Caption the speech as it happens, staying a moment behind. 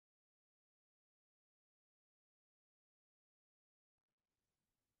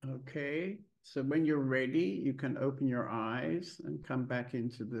Okay, so when you're ready, you can open your eyes and come back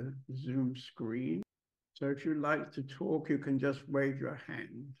into the Zoom screen. So if you'd like to talk, you can just wave your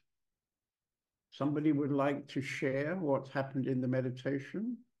hand. Somebody would like to share what happened in the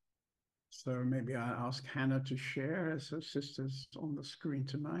meditation. So maybe I ask Hannah to share as her sister's on the screen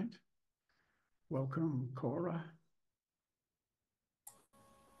tonight. Welcome, Cora.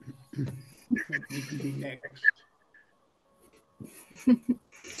 You can be next.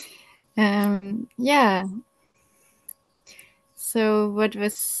 Yeah. So what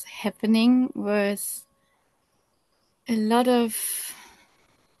was happening was a lot of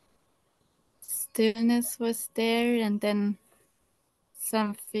stillness was there, and then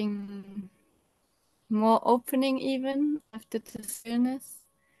something more opening even after the stillness.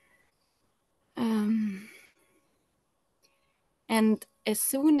 And as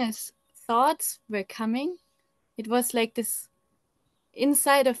soon as thoughts were coming, it was like this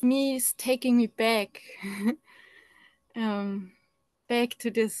inside of me is taking me back, back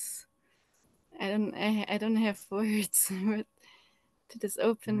to this. I don't have words, but to this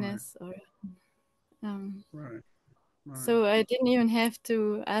openness, Right. or Right. Right. so I didn't even have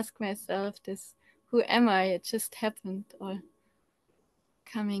to ask myself this: who am I? It just happened, or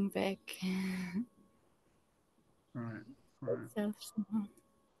coming back. Right. Right. Itself somehow.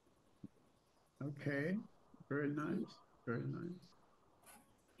 Okay. Very nice. Very nice.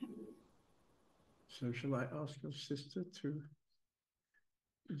 So shall I ask your sister to,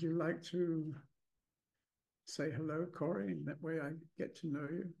 would you like to say hello, Corey? And that way I get to know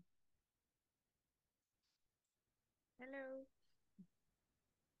you. Hello.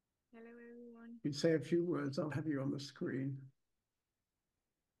 Hello, everyone. You say a few words, I'll have you on the screen.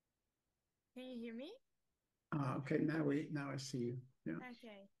 Can you hear me? Ah, okay, now I see you. Yeah.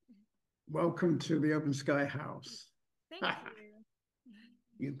 Okay. Welcome to the Open Sky House. Thank you.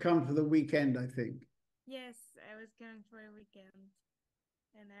 You come for the weekend, I think. Yes, I was going for a weekend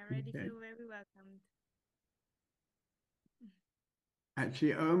and I already Okay. feel very welcomed.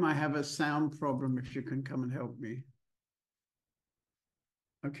 Actually, I have a sound problem if you can come and help me.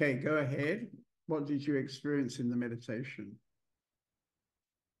 Okay, go ahead. What did you experience in the meditation?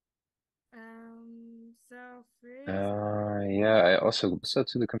 So first, Yeah, I also listened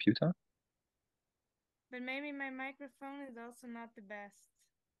to the computer. but maybe my microphone is also not the best.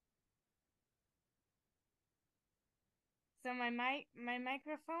 So my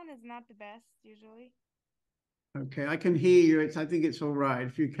microphone is not the best usually. Okay, I can hear you. I think it's all right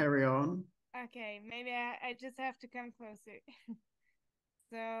if you carry on. Okay, maybe I just have to come closer.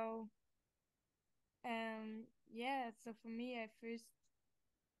 So, yeah, so for me,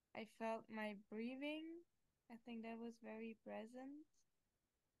 I felt my breathing. I think that was very present.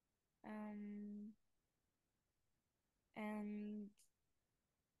 Um, and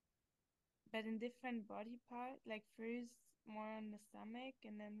but in different body part, like first more on the stomach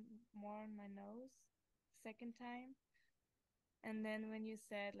and then more on my nose, second time. And then when you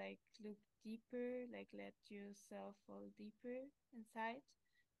said like look deeper, like let yourself fall deeper inside,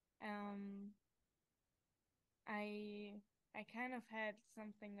 um, I I kind of had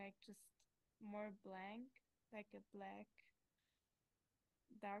something like just more blank, like a black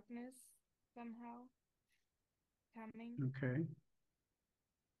darkness somehow coming. Okay.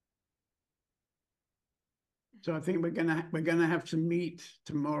 So I think we're gonna have to meet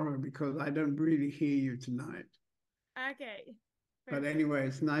tomorrow because I don't really hear you tonight. Okay, But perfect. anyway,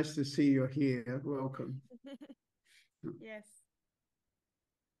 it's nice to see you're here. Welcome. Yes.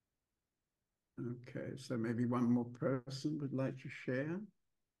 Okay, so maybe one more person would like to share.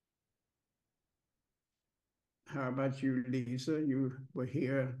 How about you, Lisa? You were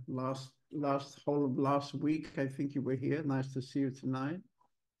here last whole of last week. I think you were here. Nice to see you tonight.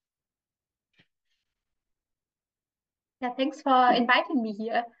 Yeah, thanks for inviting me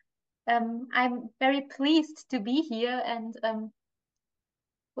here. I'm very pleased to be here, and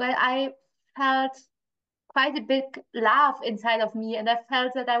well, I felt quite a big laugh inside of me, and I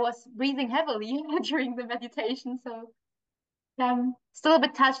felt that I was breathing heavily during the meditation. So I'm still a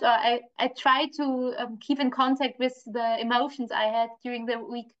bit touched. Or I try to keep in contact with the emotions I had during the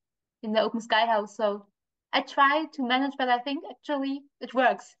week in the Open Sky House. So I try to manage, but I think actually it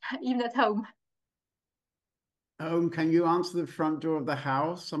works even at home. Can you answer the front door of the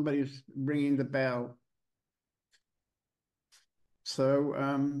house? Somebody's ringing the bell. So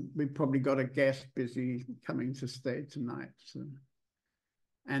we've probably got a guest busy coming to stay tonight. So.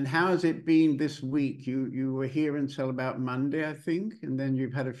 And how has it been this week? You were here until about Monday, I think, and then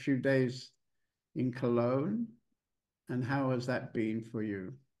you've had a few days in Cologne. And how has that been for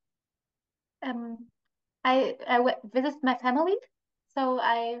you? Um, I visited my family, so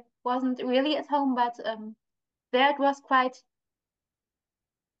I wasn't really at home, but there it was quite,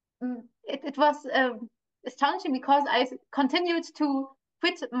 it was astonishing because I continued to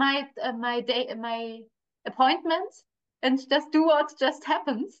quit my appointments and just do what just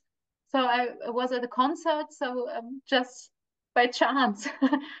happens. So I was at a concert, so just by chance.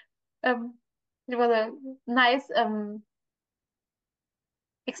 It was a nice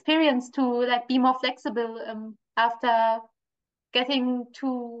experience to like be more flexible after getting to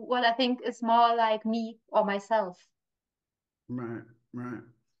what I think is more like me or myself. Right, right,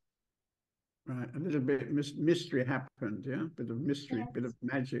 right. A little bit mystery happened, yeah? Bit of mystery, Yes. bit of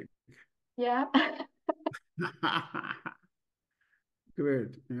magic. Yeah.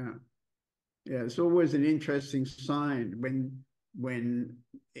 Good, yeah. Yeah, it's always an interesting sign when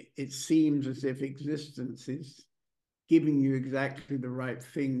it seems as if existence is giving you exactly the right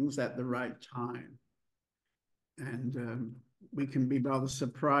things at the right time. And we can be rather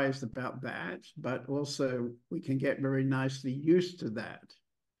surprised about that, but also we can get very nicely used to that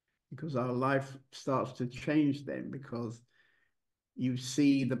because our life starts to change then because you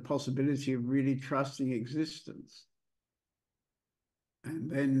see the possibility of really trusting existence.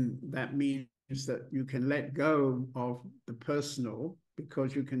 And then that means that you can let go of the personal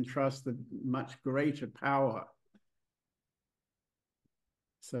because you can trust the much greater power.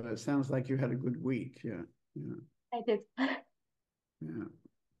 So it sounds like you had a good week. Yeah. Yeah. I did. Yeah.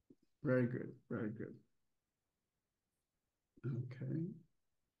 Very good. Very good. Okay.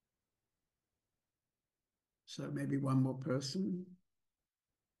 So maybe one more person.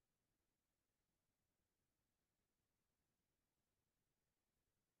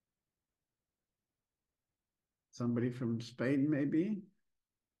 Somebody from Spain, maybe.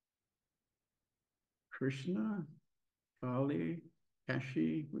 Krishna, Kali,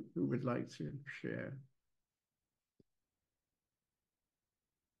 Kashi, who would like to share?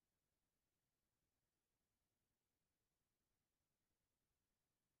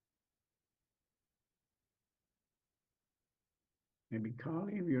 Maybe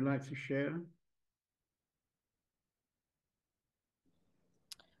Kali, would you like to share?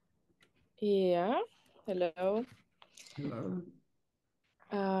 Yeah, hello. Hello.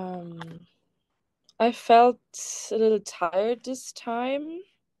 I felt a little tired this time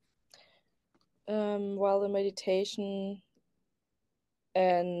while the meditation,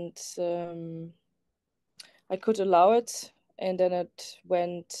 and I could allow it, and then it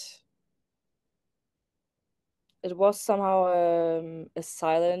was somehow a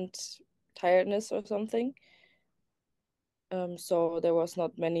silent tiredness or something. So there was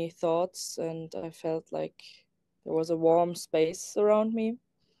not many thoughts, and I felt like there was a warm space around me.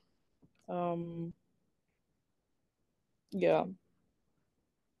 Yeah.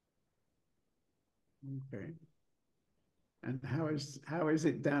 Okay. And how is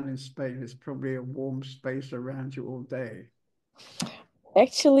it down in Spain? It's probably a warm space around you all day.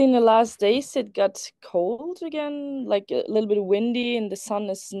 Actually, in the last days, it got cold again, like a little bit windy, and the sun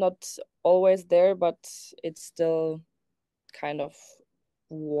is not always there, but it's still kind of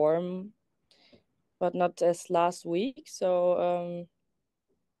warm, but not as last week. So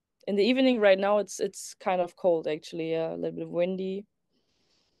in the evening right now, it's kind of cold actually, a little bit windy.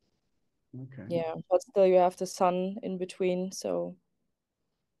 Okay. Yeah, but still you have the sun in between, so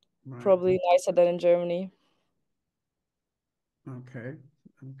Right. probably nicer than in Germany. Okay.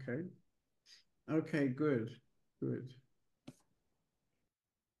 Okay. Okay, good. Good.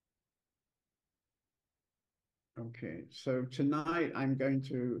 Okay, so tonight I'm going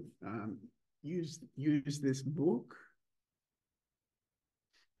to use this book.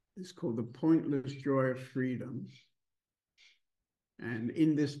 It's called The Pointless Joy of Freedom. And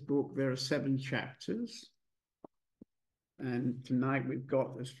in this book, there are 7 chapters. And tonight we've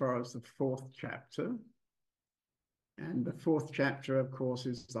got as far as the 4th chapter. And the 4th chapter, of course,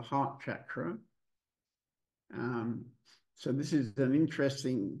 is the heart chakra. So this is an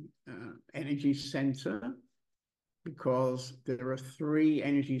interesting energy center because there are 3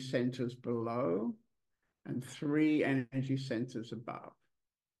 energy centers below and 3 energy centers above.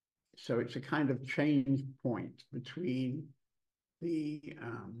 So it's a kind of change point between the,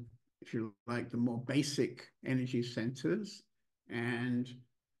 if you like, the more basic energy centers and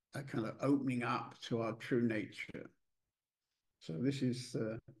a kind of opening up to our true nature. So this is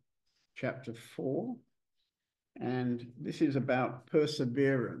chapter 4, and this is about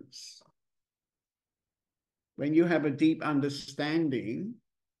perseverance. When you have a deep understanding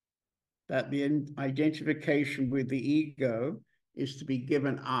that the identification with the ego is to be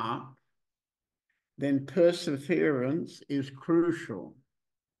given up, then perseverance is crucial.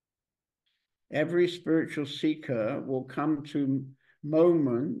 Every spiritual seeker will come to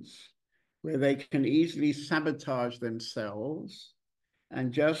moments where they can easily sabotage themselves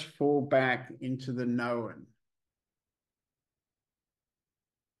and just fall back into the known.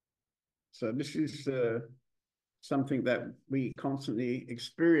 So this is something that we constantly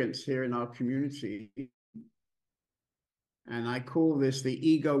experience here in our community. And I call this the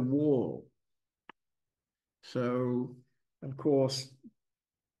ego wall. So, of course,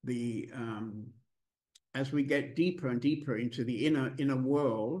 as we get deeper and deeper into the inner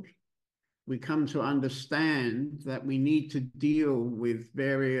world, we come to understand that we need to deal with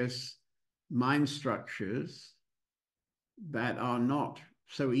various mind structures that are not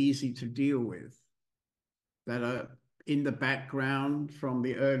so easy to deal with, that are in the background from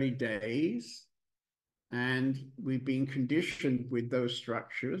the early days. And we've been conditioned with those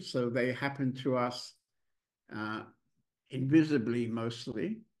structures, so they happen to us invisibly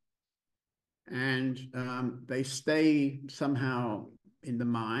mostly. And they stay somehow in the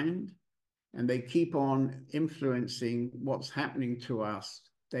mind, and they keep on influencing what's happening to us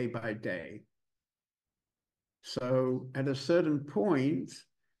day by day. So at a certain point,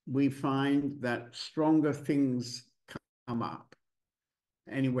 we find that stronger things come up.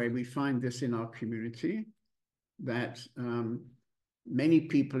 Anyway, we find this in our community, that many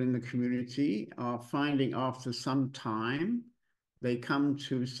people in the community are finding after some time, they come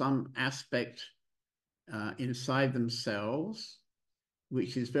to some aspect inside themselves,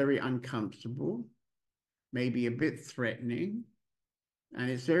 which is very uncomfortable, maybe a bit threatening. And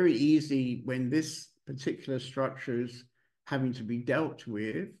it's very easy when this particular structure is having to be dealt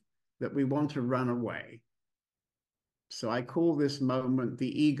with that we want to run away. So I call this moment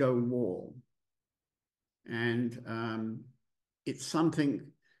the ego wall. And it's something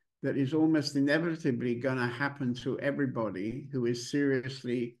that is almost inevitably going to happen to everybody who is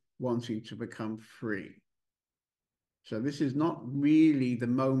seriously wanting to become free. So this is not really the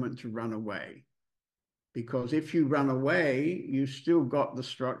moment to run away, because if you run away, you've still got the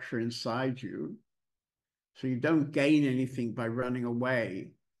structure inside you. So you don't gain anything by running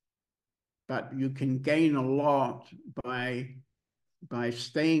away, but you can gain a lot by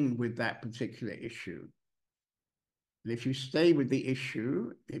staying with that particular issue. And if you stay with the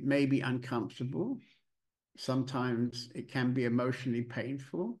issue, it may be uncomfortable. Sometimes it can be emotionally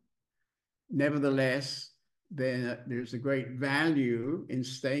painful. Nevertheless, there's a great value in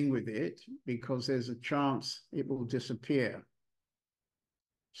staying with it, because there's a chance it will disappear.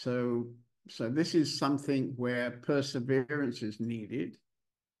 So this is something where perseverance is needed,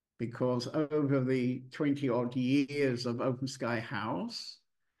 because over the 20-odd years of Open Sky House,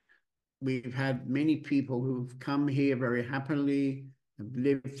 we've had many people who've come here very happily, have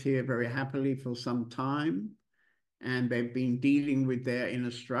lived here very happily for some time, and they've been dealing with their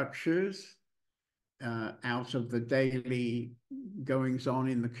inner structures out of the daily goings on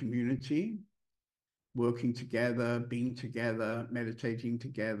in the community, working together, being together, meditating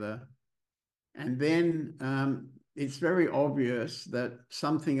together. And then it's very obvious that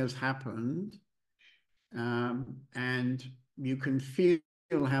something has happened, and you can feel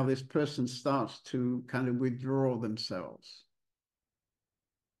how this person starts to kind of withdraw themselves.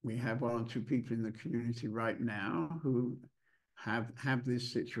 We have one or two people in the community right now who have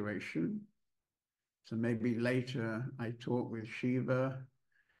this situation. So maybe later I talk with Shiva,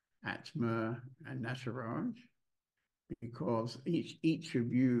 Atma, and Nataraj, because each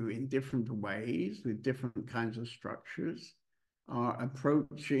of you in different ways with different kinds of structures are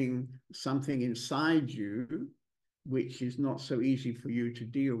approaching something inside you which is not so easy for you to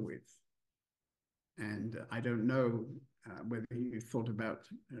deal with. And I don't know whether you thought about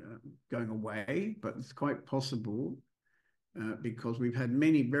going away, but it's quite possible, because we've had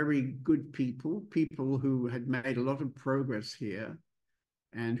many very good people who had made a lot of progress here,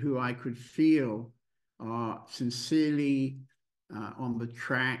 and who I could feel are sincerely on the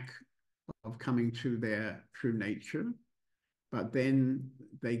track of coming to their true nature. But then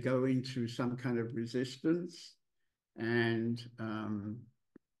they go into some kind of resistance and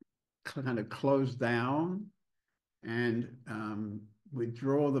kind of close down and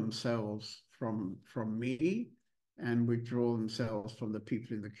withdraw themselves from me, and withdraw themselves from the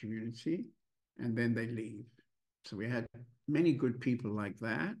people in the community, and then they leave. So we had many good people like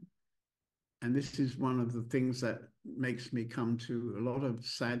that. And this is one of the things that makes me come to a lot of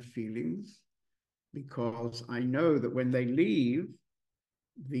sad feelings, because I know that when they leave,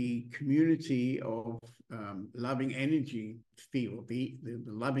 the community of loving energy field, the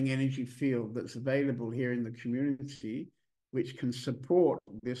loving energy field that's available here in the community, which can support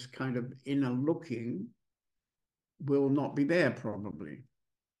this kind of inner looking, will not be there probably.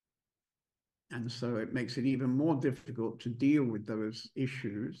 And so it makes it even more difficult to deal with those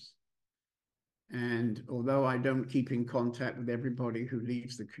issues. And although I don't keep in contact with everybody who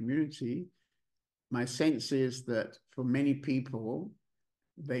leaves the community, my sense is that for many people,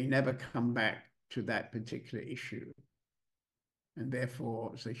 they never come back to that particular issue. And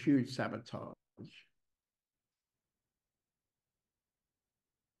therefore, it's a huge sabotage.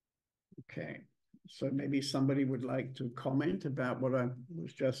 Okay, so maybe somebody would like to comment about what I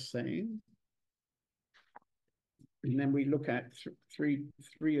was just saying. And then we look at three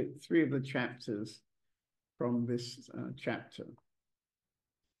of the chapters from this chapter.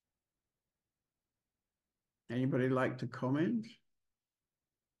 Anybody like to comment?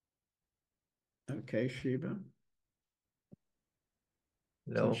 Okay, Shiva.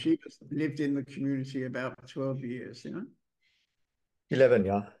 No. So Shiva's lived in the community about 12 years, yeah? 11,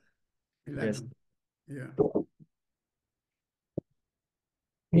 yeah. 11, Yes. yeah.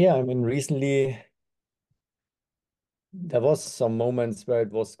 Yeah, I mean, recently there was some moments where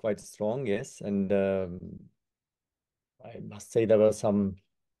it was quite strong, yes. And I must say there were some,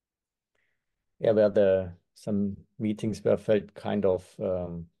 yeah, some meetings where I felt kind of,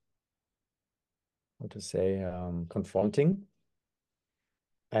 how to say, confronting.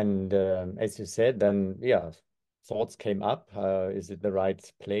 And as you said, then, yeah, thoughts came up. Is it the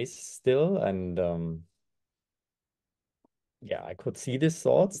right place still? And yeah, I could see these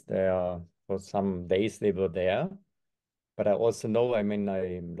thoughts. For some days they were there. But I also know, I mean,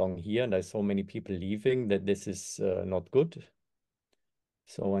 I'm long here and I saw many people leaving, that this is not good.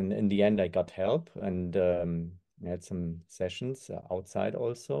 So in the end, I got help and I had some sessions outside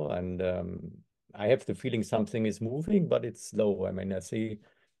also. And I have the feeling something is moving, but it's slow. I mean, I see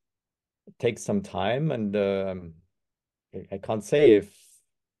it takes some time, and I can't say if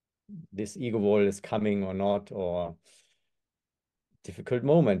this ego wall is coming or not, or difficult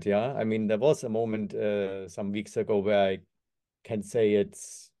moment. Yeah, I mean, there was a moment some weeks ago where I can say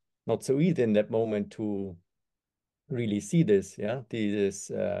it's not so easy in that moment to really see this, yeah,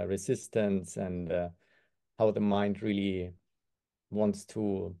 this resistance, and how the mind really wants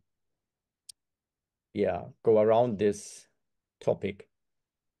to, yeah, go around this topic.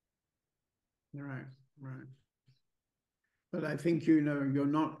 Right, right. But I think, you're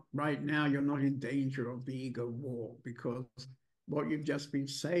not, right now, you're not in danger of the ego war, because what you've just been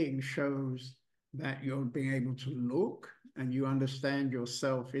saying shows that you're being able to look and you understand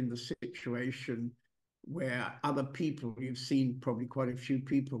yourself in the situation where other people, you've seen probably quite a few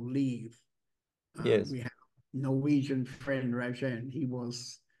people leave. Yes. We have a Norwegian friend, Rajen. He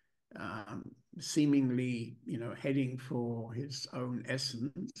was seemingly, heading for his own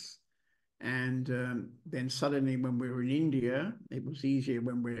essence. And then suddenly, when we were in India, it was easier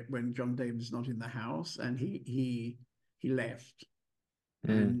when John David's not in the house, and he left.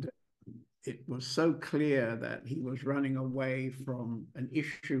 And it was so clear that he was running away from an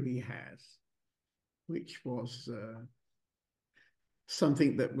issue he has, which was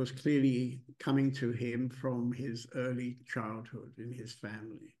something that was clearly coming to him from his early childhood in his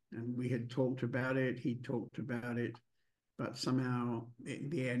family. And we had talked about it, he talked about it, but somehow in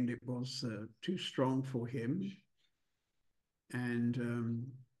the end it was too strong for him. And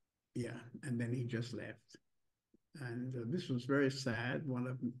yeah, and then he just left. And this was very sad, one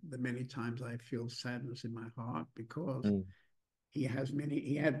of the many times I feel sadness in my heart, because he had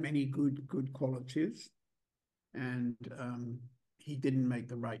many good qualities, and he didn't make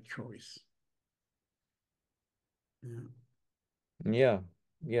the right choice. Yeah,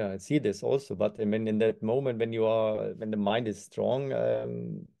 I see this also. But I mean, in that moment when the mind is strong,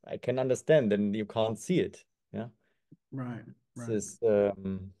 I can understand, and you can't see it. Yeah. Right. This is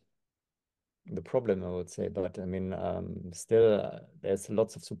the problem, I would say. But I mean, still, there's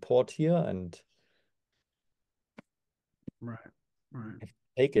lots of support here, and right. I have to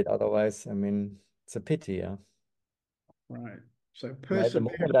take it. Otherwise, I mean, it's a pity. Yeah. Right. So At the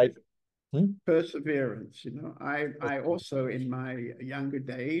moment, perseverance. I also, in my younger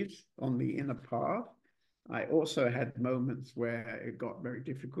days on the inner path, I also had moments where it got very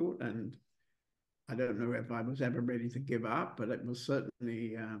difficult, and I don't know if I was ever ready to give up, but it was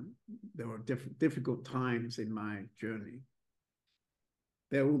certainly, there were difficult times in my journey.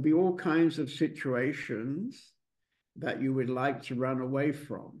 There will be all kinds of situations that you would like to run away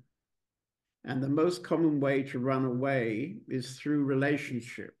from. And the most common way to run away is through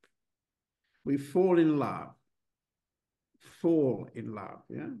relationship. We fall in love. Fall in love,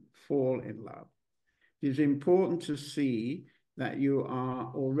 yeah? Fall in love. It is important to see that you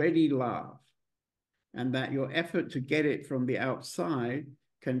are already loved, and that your effort to get it from the outside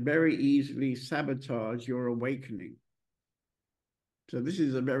can very easily sabotage your awakening. So this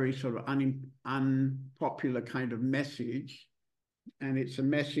is a very sort of unpopular kind of message. And it's a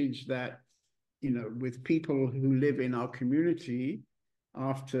message that, you know, with people who live in our community,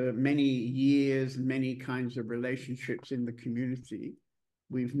 after many years, many kinds of relationships in the community,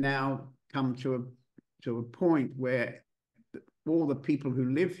 we've now come to a point where all the people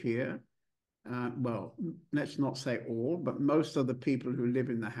who live here, well, let's not say all, but most of the people who live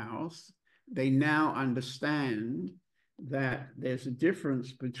in the house, they now understand that there's a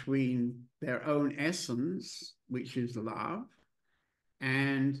difference between their own essence, which is love,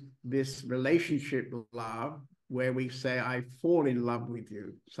 and this relationship love, where we say, I fall in love with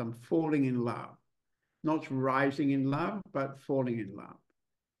you. So I'm falling in love, not rising in love, but falling in love.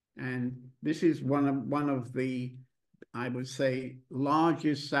 And this is one of the, I would say,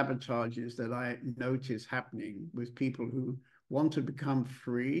 largest sabotages that I notice happening with people who want to become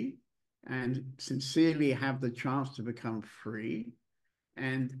free and sincerely have the chance to become free.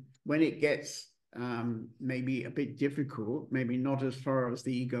 And when it gets maybe a bit difficult, maybe not as far as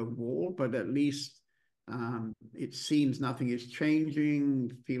the ego wall, but at least it seems nothing is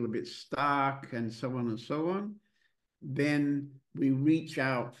changing, feel a bit stuck, and so on and so on, then we reach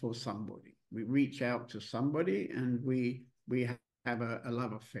out for somebody. We reach out to somebody, and we have a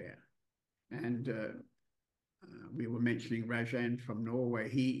love affair. And we were mentioning Rajan from Norway.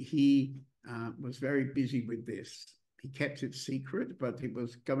 He was very busy with this. He kept it secret, but it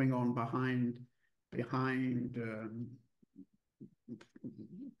was going on behind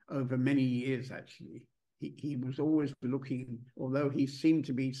over many years, actually. He was always looking, although he seemed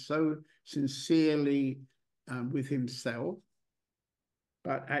to be so sincerely with himself,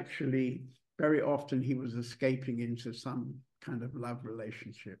 but actually very often he was escaping into some kind of love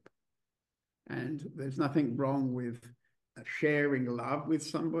relationship. And there's nothing wrong with sharing love with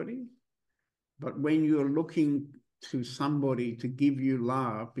somebody, but when you're looking to somebody to give you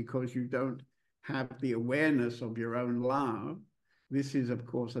love because you don't have the awareness of your own love, this is, of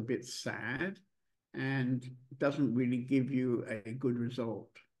course, a bit sad and doesn't really give you a good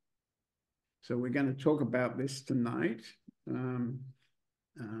result. So we're going to talk about this tonight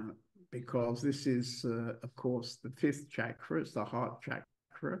because this is, of course, the fifth chakra. It's the heart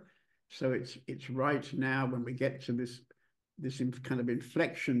chakra. So it's right now when we get to this kind of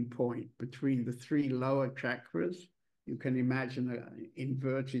inflection point between the three lower chakras. You can imagine an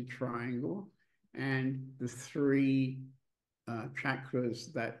inverted triangle, and the three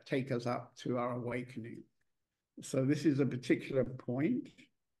chakras that take us up to our awakening. So this is a particular point,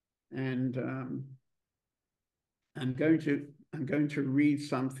 and I'm going to read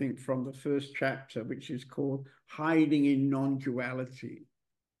something from the first chapter, which is called Hiding in Non-Duality.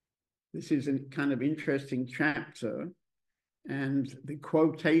 This is a kind of interesting chapter, and the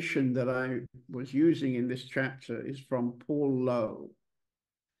quotation that I was using in this chapter is from Paul Lowe.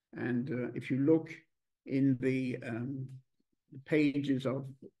 And if you look in the pages of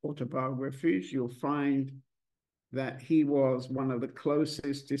autobiographies, you'll find that he was one of the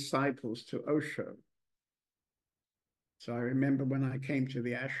closest disciples to Osho. So I remember when I came to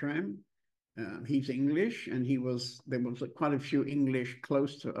the ashram, he's English, and there was quite a few English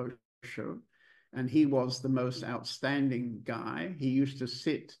close to Osho, and he was the most outstanding guy. He used to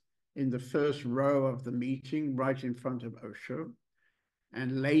sit in the first row of the meeting right in front of Osho.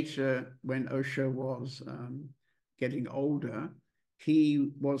 And later, when Osho was getting older,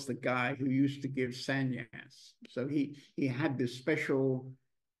 he was the guy who used to give sannyas. So he had this special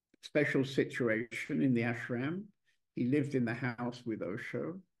situation in the ashram. He lived in the house with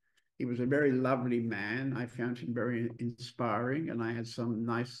Osho. He was a very lovely man. I found him very inspiring, and I had some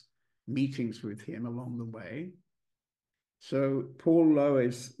nice meetings with him along the way. So Paul Lowe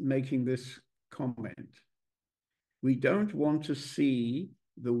is making this comment. We don't want to see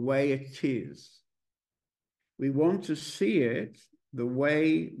the way it is. We want to see it the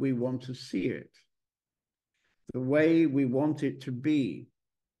way we want to see it, the way we want it to be.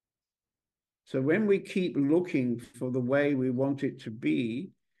 So when we keep looking for the way we want it to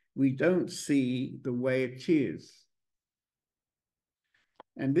be, we don't see the way it is.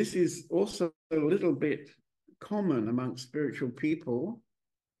 And this is also a little bit common among spiritual people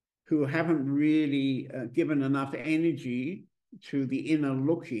who haven't really given enough energy to the inner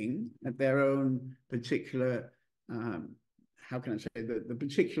looking at their own particular, how can I say, the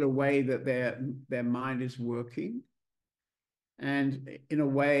particular way that their mind is working, and in a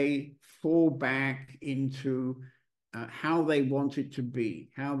way fall back into how they want it to be,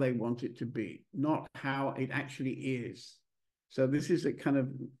 not how it actually is. So this is a kind of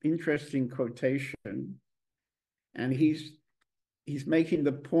interesting quotation, and he's making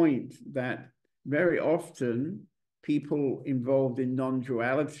the point that very often people involved in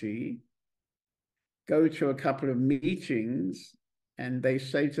non-duality go to a couple of meetings and they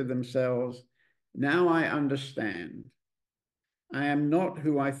say to themselves, now I understand. I am not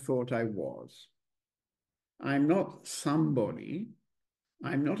who I thought I was. I'm not somebody.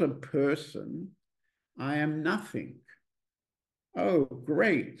 I'm not a person. I am nothing. Oh,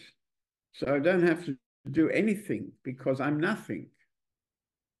 great. So I don't have to do anything because I'm nothing.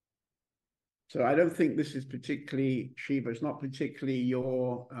 So I don't think this is particularly, Shiva, it's not particularly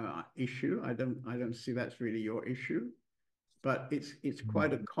your issue. I don't see that's really your issue, but it's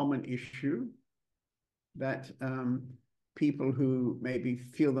quite a common issue that people who maybe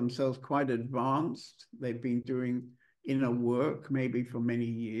feel themselves quite advanced, they've been doing inner work maybe for many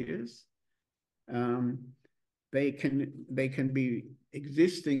years, they can be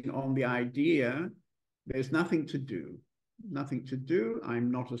existing on the idea there's nothing to do, I'm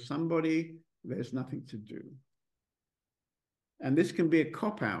not a somebody, there's nothing to do. And this can be a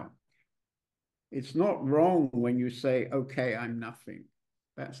cop-out. It's not wrong when you say, okay, I'm nothing.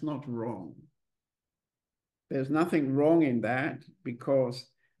 That's not wrong. There's nothing wrong in that, because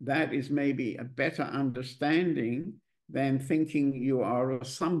that is maybe a better understanding than thinking you are a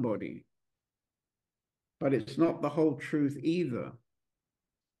somebody. But it's not the whole truth either,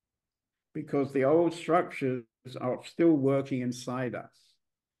 because the old structures are still working inside us.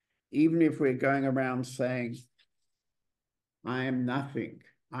 Even if we're going around saying, I am nothing,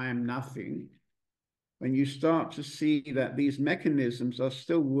 I am nothing, when you start to see that these mechanisms are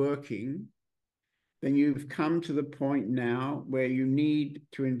still working, then you've come to the point now where you need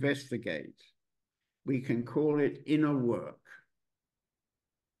to investigate. We can call it inner work.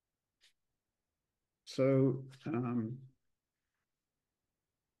 So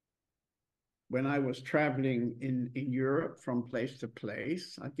when I was traveling in Europe from place to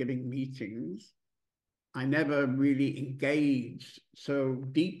place, giving meetings, I never really engaged so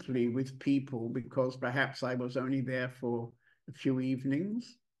deeply with people because perhaps I was only there for a few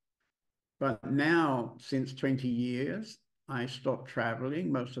evenings. But now, since 20 years, I stopped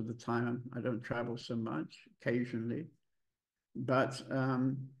traveling. Most of the time, I don't travel so much, occasionally. But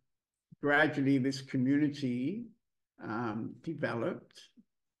gradually, this community developed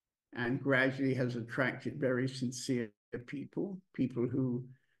and gradually has attracted very sincere people, people who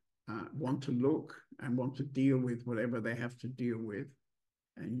want to look and want to deal with whatever they have to deal with.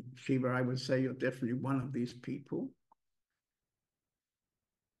 And Shiva, I would say you're definitely one of these people.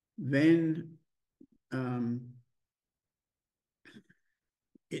 Then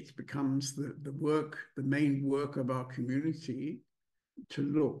it becomes the work, the main work of our community, to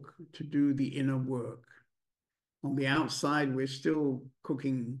look, to do the inner work. On the outside, we're still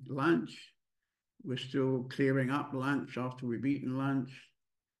cooking lunch. We're still clearing up lunch after we've eaten lunch.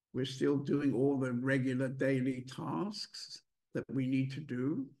 We're still doing all the regular daily tasks that we need to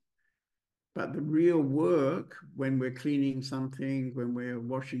do. But the real work, when we're cleaning something, when we're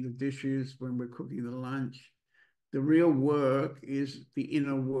washing the dishes, when we're cooking the lunch, the real work is the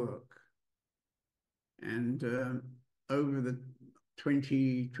inner work. And over the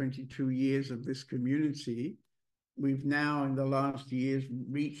 22 years of this community, we've now in the last years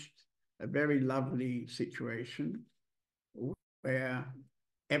reached a very lovely situation where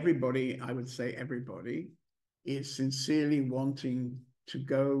everybody, I would say everybody, is sincerely wanting to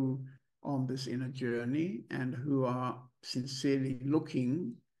go on this inner journey and who are sincerely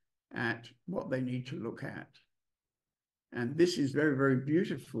looking at what they need to look at. And this is very, very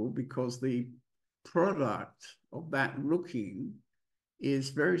beautiful because the product of that looking is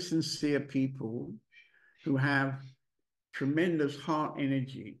very sincere people who have tremendous heart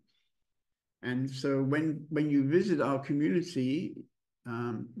energy. And so when you visit our community,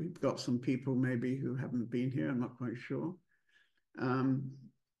 we've got some people maybe who haven't been here, I'm not quite sure.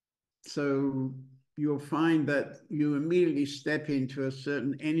 So you'll find that you immediately step into a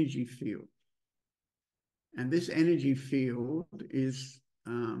certain energy field. And this energy field is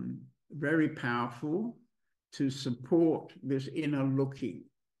very powerful to support this inner looking,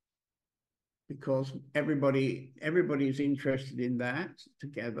 because everybody is interested in that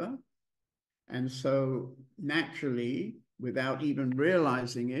together. And so naturally, without even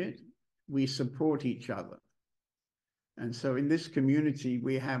realizing it, we support each other. And so in this community,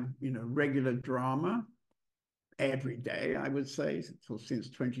 we have, regular drama every day, I would say, since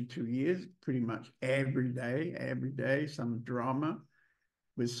 22 years, pretty much every day, some drama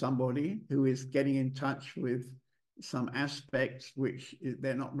with somebody who is getting in touch with some aspects which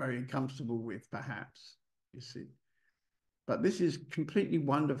they're not very comfortable with, perhaps, you see. But this is completely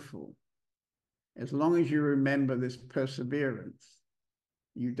wonderful. As long as you remember this perseverance,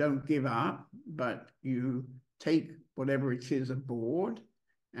 you don't give up, but you take whatever it is aboard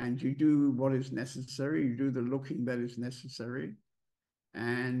and you do what is necessary, you do the looking that is necessary,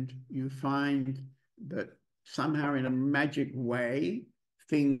 and you find that somehow in a magic way,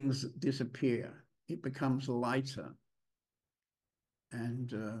 things disappear. It becomes lighter.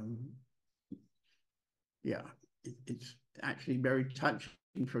 And yeah, it's actually very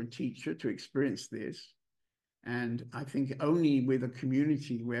touching for a teacher to experience this. And I think only with a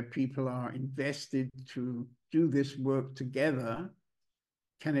community where people are invested to do this work together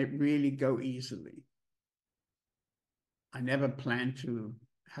can it really go easily. I never planned to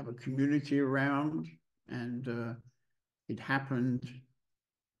have a community around, and it happened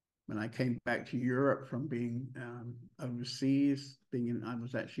when I came back to Europe from being overseas. I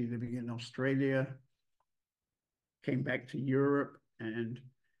was actually living in Australia, came back to Europe, and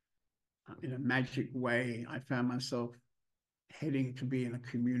in a magic way, I found myself heading to be in a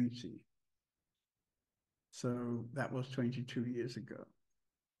community. So that was 22 years ago.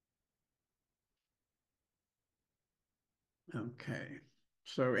 Okay.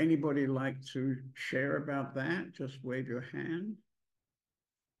 So anybody like to share about that? Just wave your hand.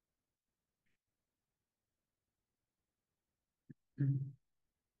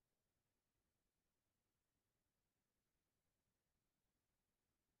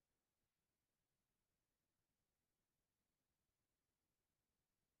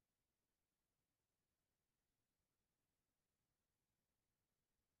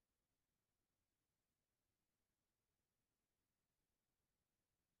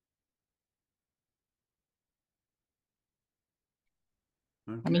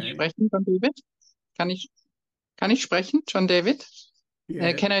 Kann ich Okay. sprechen, John David? Kann ich sprechen, John David?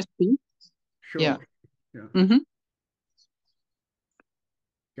 Yes, Can I speak? sure. Yeah. Yeah. Mhm.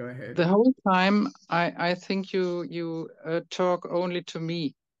 Go ahead. The whole time, I think you talk only to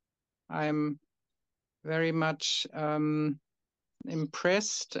me. I'm very much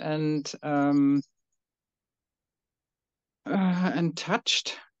impressed and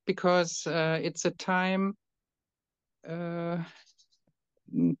touched, because it's a time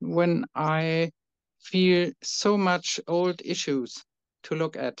when I feel so much old issues to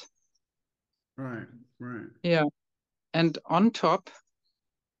look at. Right, right. Yeah. And on top,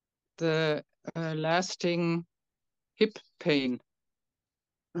 the lasting hip pain.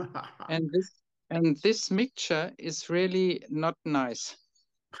 And this mixture is really not nice.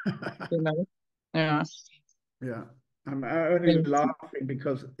 You know? Yeah. Yeah. I'm only And, laughing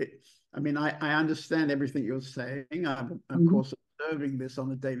because I understand everything you're saying. I'm of course observing this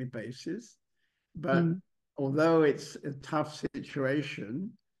on a daily basis, but although it's a tough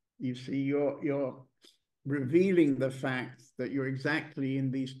situation, you see, you're revealing the fact that you're exactly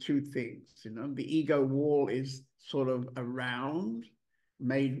in these two things. You know, the ego wall is sort of around,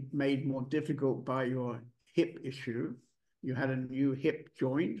 made more difficult by your hip issue. You had a new hip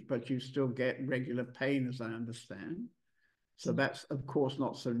joint, but you still get regular pain, as I understand. So that's, of course,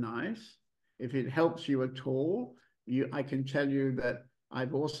 not so nice. If it helps you at all, I can tell you that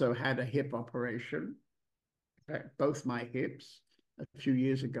I've also had a hip operation, both my hips, a few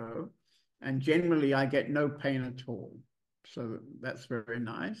years ago. And generally, I get no pain at all. So that's very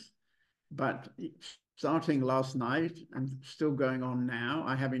nice. But starting last night and still going on now,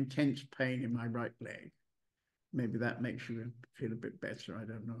 I have intense pain in my right leg. Maybe that makes you feel a bit better. I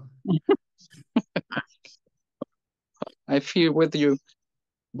don't know. I feel with you.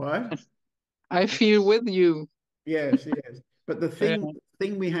 What? I feel with you. Yes, yes. But the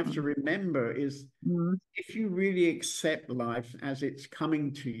thing we have to remember is if you really accept life as it's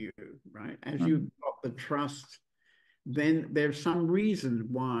coming to you, right? As you've got the trust, then there's some reason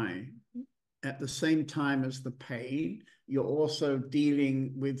why at the same time as the pain, you're also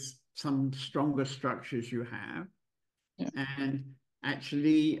dealing with some stronger structures you have. Yeah. And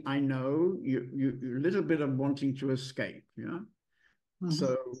actually, I know you're a little bit of wanting to escape, yeah?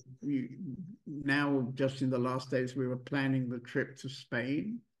 So now, just in the last days, we were planning the trip to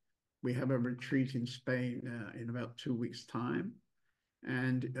Spain. We have a retreat in Spain in about 2 weeks' time.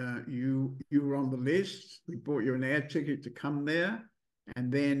 And you were on the list. We bought you an air ticket to come there.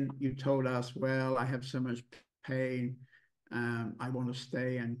 And then you told us, well, I have so much pain. I want to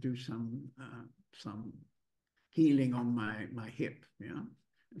stay and do some healing on my hip. Yeah.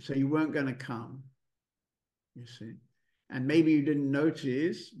 So you weren't going to come, you see. And maybe you didn't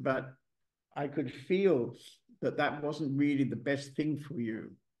notice, but I could feel that that wasn't really the best thing for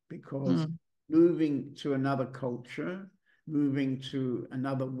you, because moving to another culture, moving to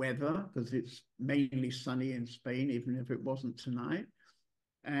another weather, because it's mainly sunny in Spain, even if it wasn't tonight.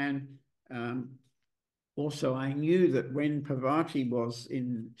 And also I knew that when Parvati was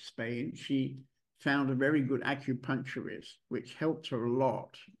in Spain, she found a very good acupuncturist, which helped her a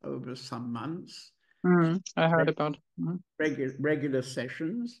lot over some months. I heard about regular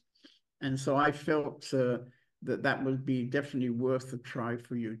sessions. And so I felt that would be definitely worth a try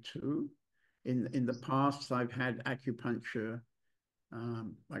for you too. In the past, I've had acupuncture.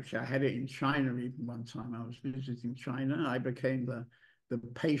 Actually, I had it in China even one time. I was visiting China. I became the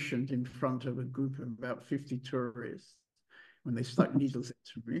patient in front of a group of about 50 tourists when they stuck needles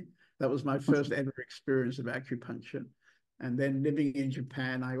into me. That was my first ever experience of acupuncture. And then living in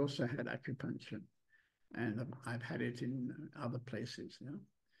Japan, I also had acupuncture. And I've had it in other places. Yeah?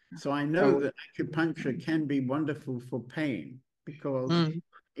 So I know that acupuncture can be wonderful for pain because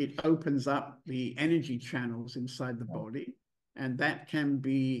it opens up the energy channels inside the body. And that can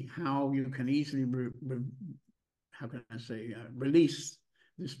be how you can easily, how can I say, release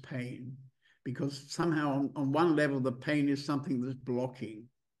this pain. Because somehow on one level, the pain is something that's blocking.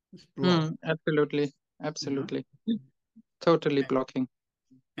 It's blocked. Absolutely. Absolutely. Totally blocking.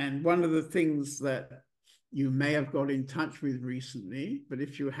 And one of the things that you may have got in touch with recently, but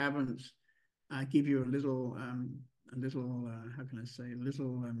if you haven't, I give you a little, how can I say, a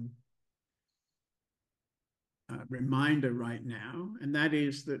little reminder right now, and that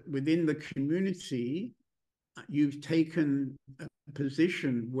is that within the community, you've taken a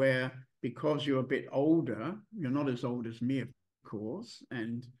position where, because you're a bit older, you're not as old as me, of course,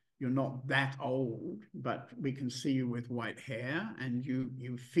 and you're not that old, but we can see you with white hair, and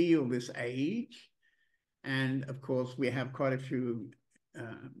you feel this age. And of course, we have quite a few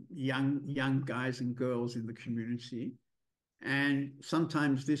young guys and girls in the community. And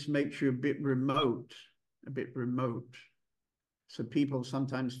sometimes this makes you a bit remote. So people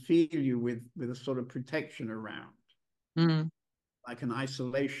sometimes feel you with a sort of protection around, like an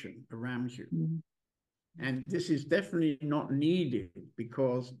isolation around you. And this is definitely not needed,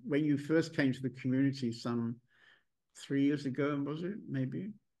 because when you first came to the community some 3 years ago, was it maybe?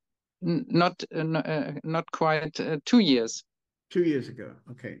 Not quite 2 years. 2 years ago.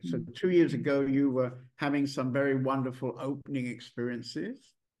 Okay. So 2 years ago, you were having some very wonderful opening experiences,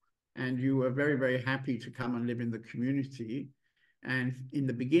 and you were very, very happy to come and live in the community. And in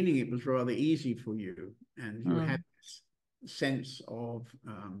the beginning, it was rather easy for you, and you had this sense of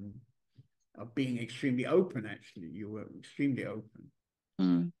being extremely open. Actually, you were extremely open.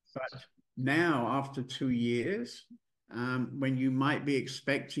 But now, after 2 years, when you might be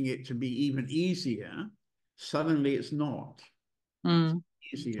expecting it to be even easier, suddenly it's not.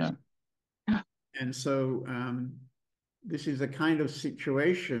 Easier. And so this is a kind of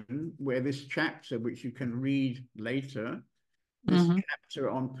situation where this chapter, which you can read later, this chapter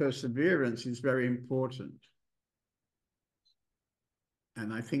on perseverance is very important.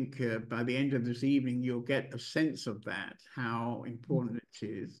 And I think by the end of this evening, you'll get a sense of that, how important it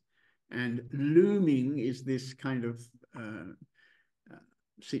is. And looming is this kind of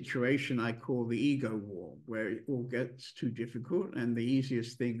situation I call the ego war, where it all gets too difficult, and the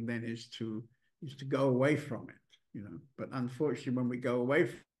easiest thing then is to go away from it, you know. But unfortunately, when we go away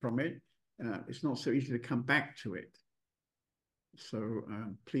from it, it's not so easy to come back to it. So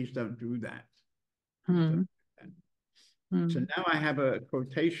please don't do that. So now I have a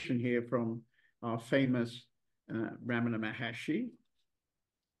quotation here from our famous Ramana Maharshi,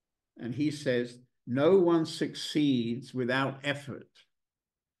 and he says, "No one succeeds without effort.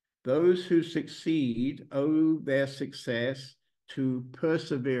 Those who succeed owe their success to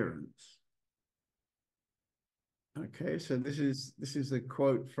perseverance." Okay, so this is a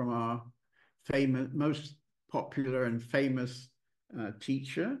quote from our famous, most popular and famous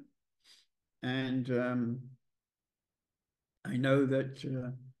teacher, and I know that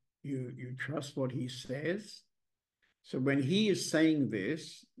you trust what he says. So when he is saying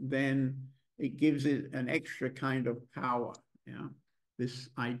this, then it gives it an extra kind of power. Yeah. This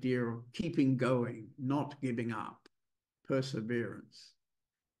idea of keeping going, not giving up, perseverance.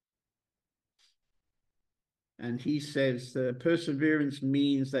 And he says perseverance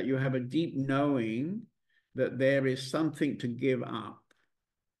means that you have a deep knowing that there is something to give up,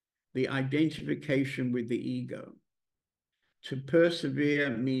 the identification with the ego. To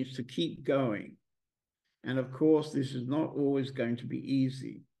persevere means to keep going. And of course, this is not always going to be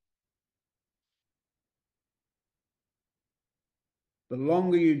easy. The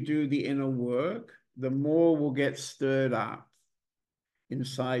longer you do the inner work, the more will get stirred up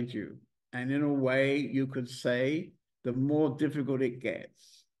inside you. And in a way, you could say, the more difficult it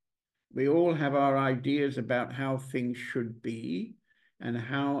gets. We all have our ideas about how things should be and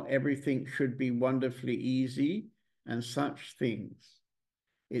how everything should be wonderfully easy and such things.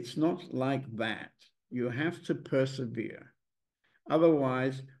 It's not like that. You have to persevere.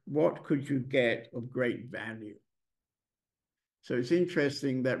 Otherwise, what could you get of great value? So it's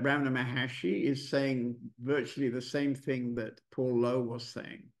interesting that Ramana Maharshi is saying virtually the same thing that Paul Lowe was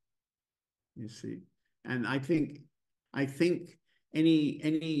saying. You see, and I think any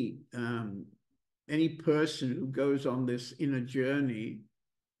person who goes on this inner journey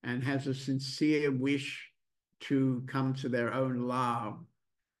and has a sincere wish to come to their own love,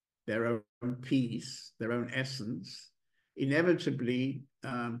 their own peace, their own essence, inevitably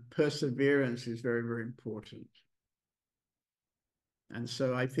perseverance is very, very important. And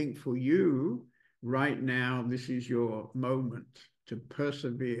so I think for you right now, this is your moment to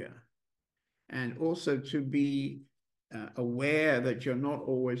persevere and also to be aware that you're not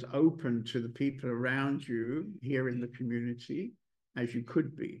always open to the people around you here in the community as you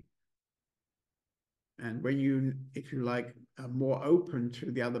could be. And when you, if you like, are more open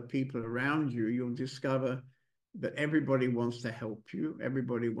to the other people around you, you'll discover that everybody wants to help you,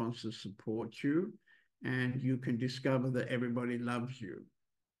 everybody wants to support you, and you can discover that everybody loves you.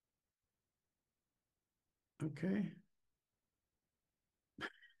 Okay.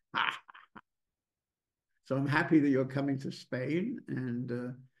 So I'm happy that you're coming to Spain, and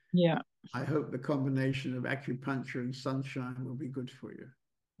Yeah. I hope the combination of acupuncture and sunshine will be good for you.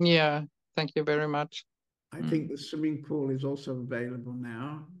 Yeah. Thank you very much. I think the swimming pool is also available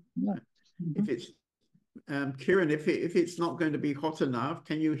now. Yeah. If it's Kieran, if it's not going to be hot enough,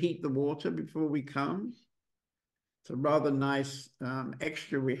 can you heat the water before we come? It's a rather nice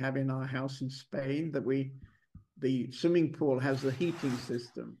extra we have in our house in Spain, that the swimming pool has a heating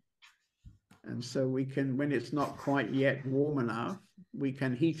system. And so we can, when it's not quite yet warm enough, we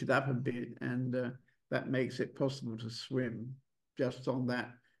can heat it up a bit, and that makes it possible to swim just on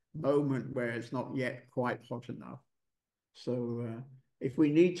that moment where it's not yet quite hot enough. So if we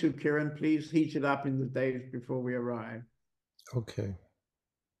need to, Kieran, please heat it up in the days before we arrive. Okay.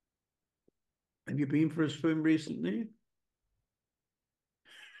 Have you been for a swim recently?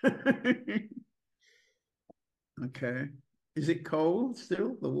 Okay. Is it cold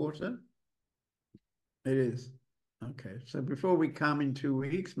still, the water? It is. Okay. So before we come in 2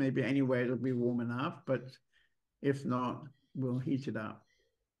 weeks, maybe anyway it'll be warm enough, but if not, we'll heat it up.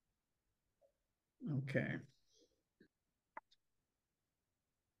 Okay.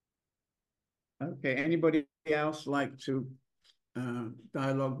 Okay. Anybody else like to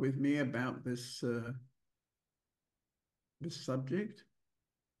dialogue with me about this this subject?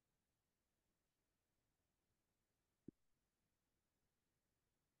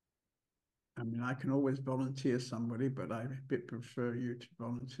 I mean, I can always volunteer somebody, but I a bit prefer you to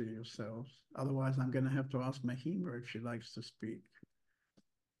volunteer yourselves. Otherwise, I'm going to have to ask Mahima if she likes to speak.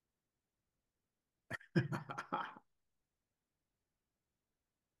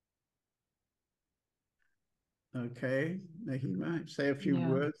 Okay, Mahima, say a few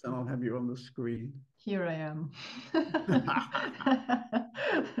words and I'll have you on the screen. Here I am.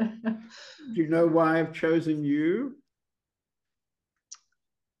 Do you know why I've chosen you?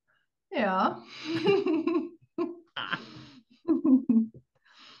 Yeah.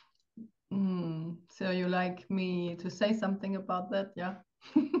 So you like me to say something about that? Yeah.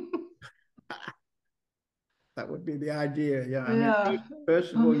 That would be the idea. Yeah. I Yeah. mean,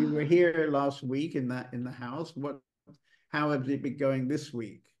 first of all, you were here last week in the house. How has it been going this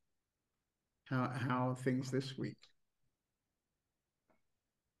week? How are things this week?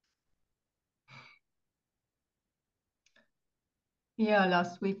 Yeah,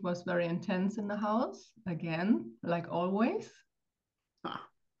 last week was very intense in the house, again, like always.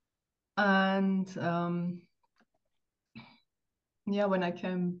 And yeah, when I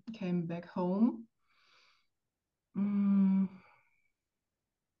came back home,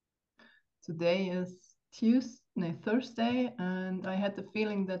 today is Thursday, and I had the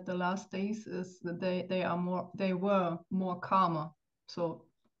feeling that the last days they were more calmer. So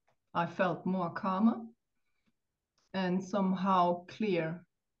I felt more calmer and somehow clear.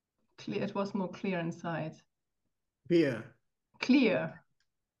 It was more clear inside. Fear. Clear.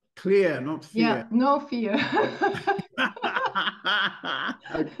 Clear, not fear. Yeah, no fear.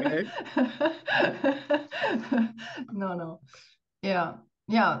 Okay. No. Yeah.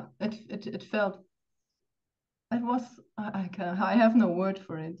 It felt. It was. I have no word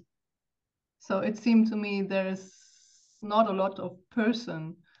for it. So it seemed to me there is not a lot of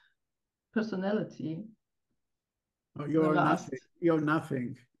personality. Oh, you're nothing. You're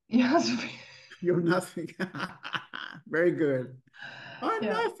nothing. Yes. You're nothing. Very good. I'm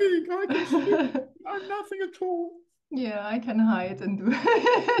nothing. I can see. I'm nothing at all. Yeah, I can hide and do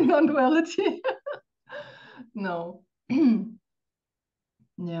non-duality. No.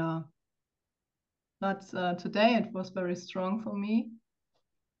 Yeah. But today it was very strong for me.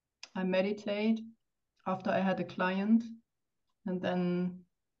 I meditate after I had a client, and then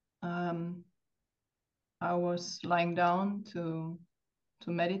I was lying down to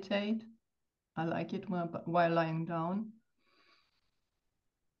meditate. I like it while lying down.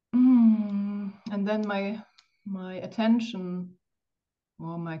 And then my attention,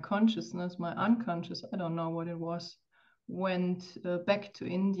 or my consciousness, my unconscious, I don't know what it was, went back to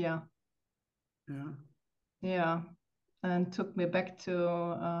India. Yeah. Yeah, and took me back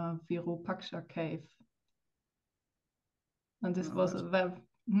to Virupaksha cave. And this was a very...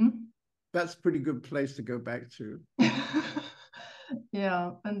 That's a pretty good place to go back to.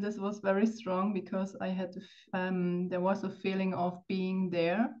 Yeah, and this was very strong because I had there was a feeling of being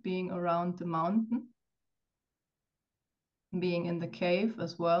there, being around the mountain, being in the cave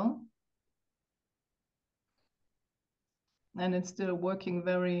as well. And it's still working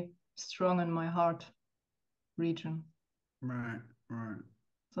very strong in my heart region. Right, right.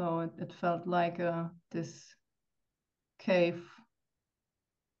 So it felt like this cave.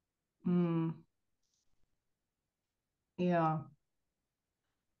 Yeah,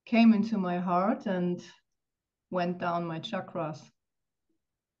 came into my heart and went down my chakras.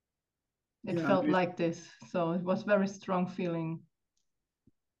 It felt like this, so it was very strong feeling.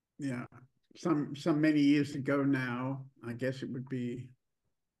 Yeah, some many years ago now, I guess it would be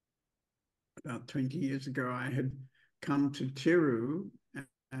about 20 years ago, I had come to Tiru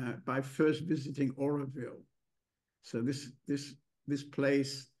by first visiting Oroville. So this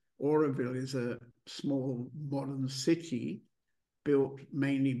place, Oroville, is a small modern city built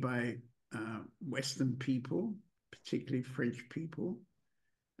mainly by Western people, particularly French people,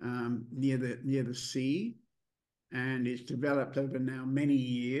 near the sea, and it's developed over now many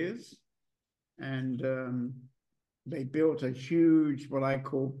years. And they built a huge, what I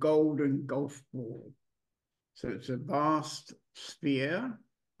call golden golf ball. So it's a vast sphere,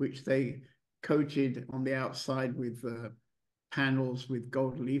 which they coated on the outside with panels with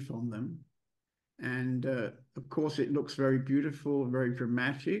gold leaf on them. And of course, it looks very beautiful, very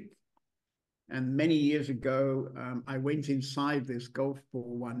dramatic. And many years ago, I went inside this golf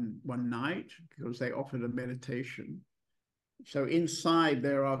ball one night because they offered a meditation. So inside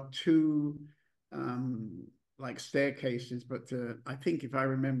there are two like staircases, but I think if I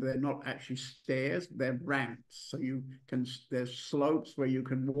remember, they're not actually stairs, they're ramps. So there's slopes where you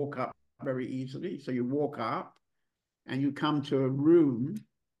can walk up very easily. So you walk up and you come to a room,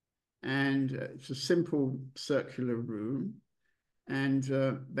 and it's a simple circular room. And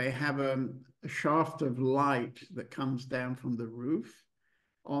they have a shaft of light that comes down from the roof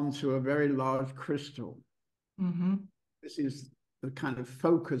onto a very large crystal. This is the kind of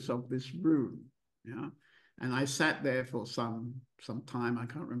focus of this room, yeah. And I sat there for some time, I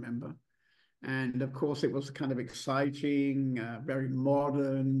can't remember. And of course, it was kind of exciting, very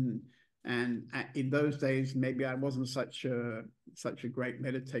modern. And in those days, maybe I wasn't such a great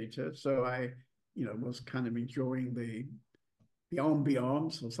meditator, so I, was kind of enjoying the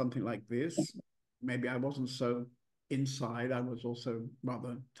ambiance or something like this. Maybe I wasn't so inside. I was also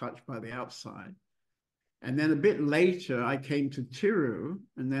rather touched by the outside. And then a bit later, I came to Tiru,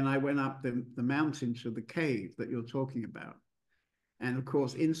 and then I went up the mountain to the cave that you're talking about. And of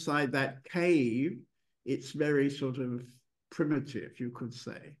course, inside that cave, it's very sort of primitive, you could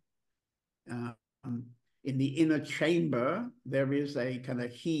say. In the inner chamber, there is a kind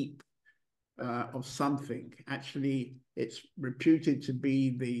of heap of something. Actually, it's reputed to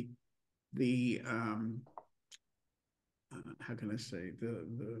be the how can I say,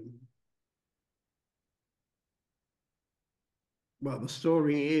 well, the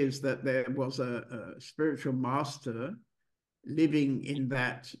story is that there was a spiritual master living in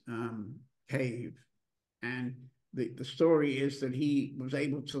that cave. And the story is that he was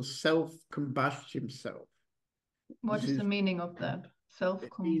able to self-combust himself. What is the meaning of that?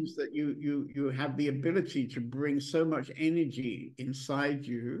 It means that you have the ability to bring so much energy inside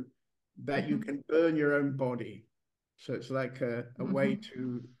you that you can burn your own body. So it's like a way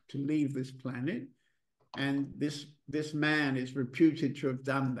to leave this planet. And this man is reputed to have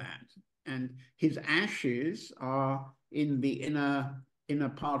done that. And his ashes are in the inner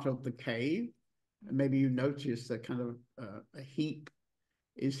part of the cave. And maybe you notice that kind of a heap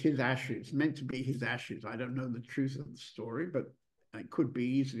is his ashes, meant to be his ashes. I don't know the truth of the story, but it could be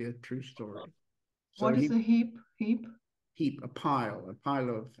easily a true story. So what is a heap? Heap, a pile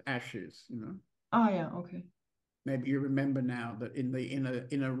of ashes, Ah, yeah, okay. Maybe you remember now that in the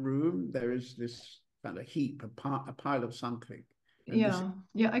inner room, there is this kind of heap, a pile of something.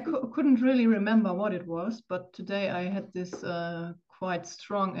 I couldn't really remember what it was, but today I had this quite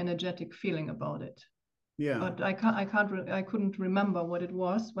strong energetic feeling about it. Yeah. But I couldn't remember what it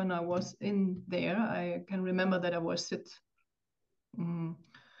was when I was in there. I can remember that I was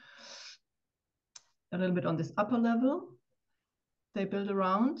a little bit on this upper level they build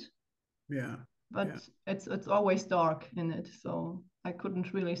around. Yeah. But it's always dark in it, so I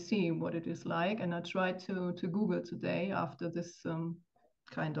couldn't really see what it is like. And I tried to Google today after this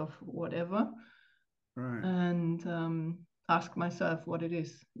kind of whatever, Right. and ask myself what it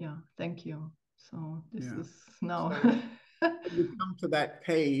is. Yeah, thank you. So this is now. So when you come to that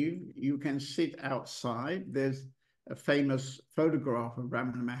cave, you can sit outside. There's a famous photograph of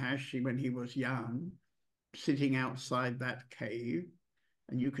Ramana Maharshi when he was young, sitting outside that cave,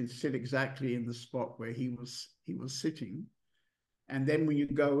 and you can sit exactly in the spot where he was sitting. And then when you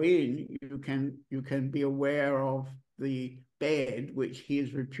go in, you can be aware of the bed which he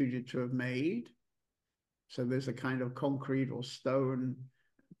is reputed to have made. So there's a kind of concrete or stone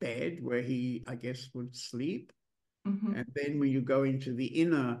bed where he, I guess, would sleep. And then when you go into the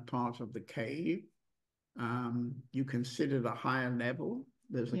inner part of the cave, you can sit at a higher level.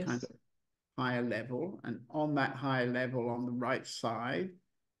 There's a kind of higher level, and on that higher level on the right side,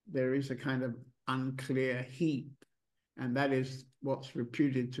 there is a kind of unclear heap, and that is what's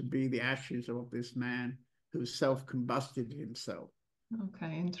reputed to be the ashes of this man who self-combusted himself.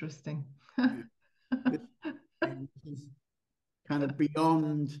 Okay, interesting. This is kind of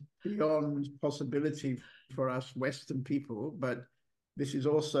beyond possibility for us Western people, but this is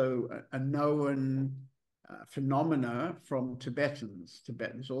also a known phenomena from Tibetans.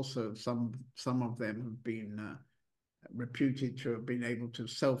 Tibetans also, some of them have been reputed to have been able to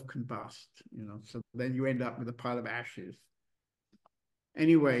self-combust, so then you end up with a pile of ashes.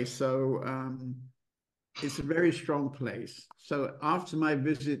 Anyway, so it's a very strong place. So after my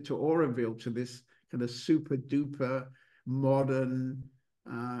visit to Oroville, to this kind of super duper modern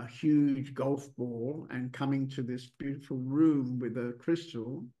huge golf ball, and coming to this beautiful room with a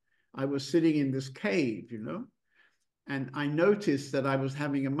crystal, I was sitting in this cave, and I noticed that I was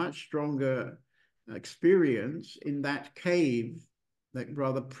having a much stronger experience in that cave, that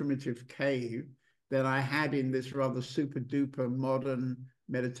rather primitive cave, than I had in this rather super duper modern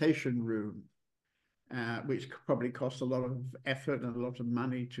meditation room, which probably cost a lot of effort and a lot of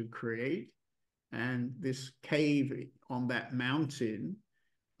money to create. And this cave on that mountain,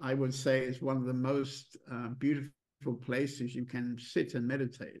 I would say, is one of the most beautiful places you can sit and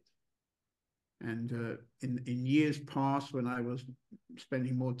meditate. And in years past, when I was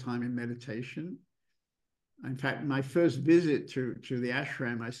spending more time in meditation, in fact, my first visit to the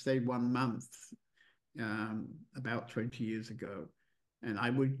ashram, I stayed 1 month about 20 years ago. And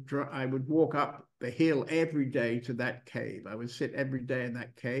I would walk up the hill every day to that cave. I would sit every day in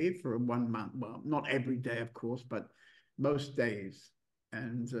that cave for 1 month. Well, not every day, of course, but most days.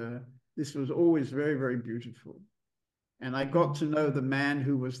 And this was always very, very beautiful. And I got to know the man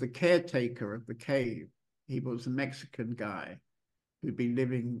who was the caretaker of the cave. He was a Mexican guy who'd been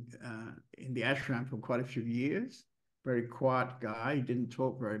living in the ashram for quite a few years. Very quiet guy. He didn't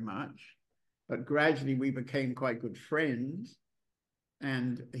talk very much. But gradually we became quite good friends.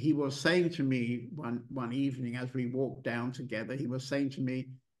 And he was saying to me one evening as we walked down together, he was saying to me,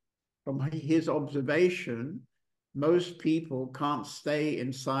 from his observation, most people can't stay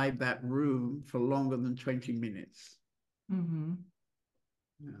inside that room for longer than 20 minutes.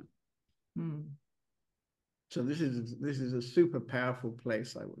 So this is a super powerful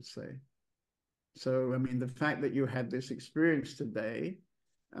place, I would say. So I mean, the fact that you had this experience today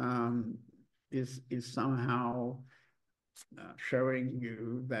is somehow showing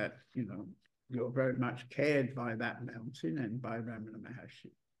you that you're very much cared by that mountain and by Ramana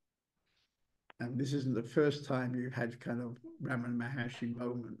Maharshi. And this isn't the first time you've had kind of Ramana Maharshi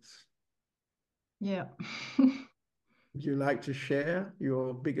moments. Yeah. Would you like to share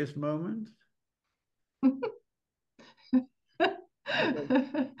your biggest moment? You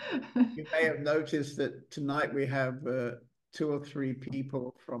may have noticed that tonight we have 2 or 3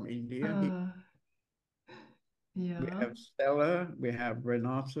 people from India. Yeah. We have Stella, we have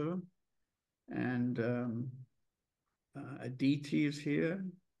Renato, and Aditi is here.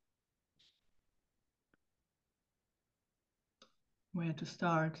 Where to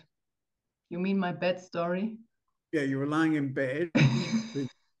start? You mean my bed story? Yeah, you were lying in bed with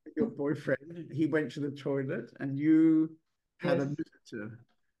your boyfriend. He went to the toilet and you had a visitor.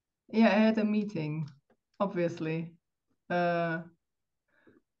 Yeah, I had a meeting, obviously. I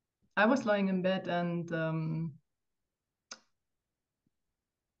was lying in bed and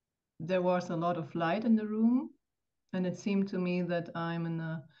there was a lot of light in the room. And it seemed to me that I'm in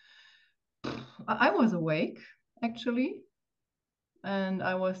a, I was awake actually. And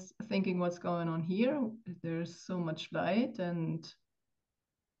I was thinking, what's going on here? There's so much light, and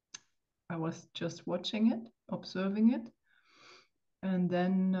I was just watching it, observing it. And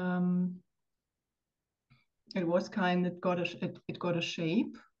then it was it got a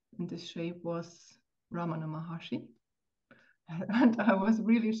shape, and this shape was Ramana Maharshi. And I was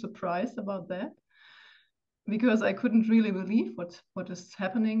really surprised about that, because I couldn't really believe what is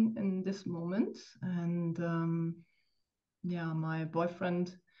happening in this moment. And yeah, my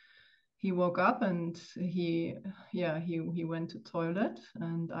boyfriend, he woke up and he went to toilet,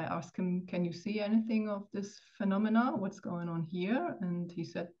 and I asked him, can you see anything of this phenomena? What's going on here? And he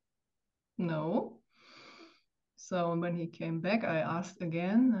said no. So when he came back, I asked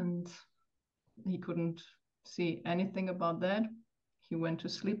again, and he couldn't see anything about that. He went to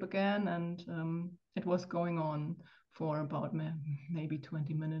sleep again, and it was going on for about maybe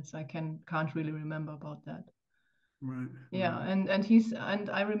 20 minutes. I can't really remember about that. Right. Yeah, Right. and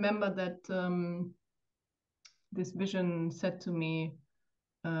I remember that this vision said to me,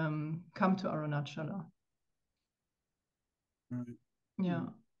 come to Arunachala. Right. Yeah,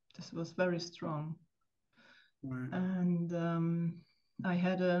 this was very strong. Right. And I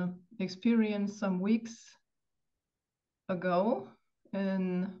had a experience some weeks ago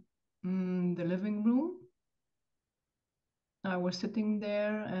in the living room. I was sitting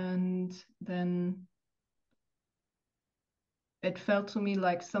there, and then it felt to me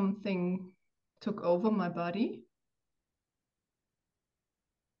like something took over my body.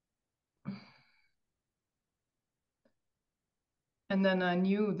 And then I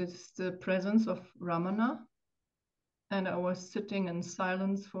knew this is the presence of Ramana. And I was sitting in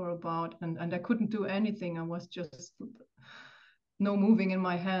silence for about, and I couldn't do anything. I was just no moving in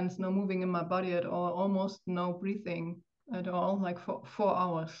my hands, no moving in my body at all, almost no breathing at all, like for 4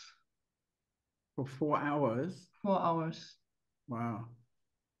 hours. For 4 hours? 4 hours. Wow.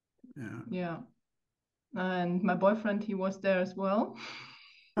 Yeah. Yeah. And my boyfriend, he was there as well.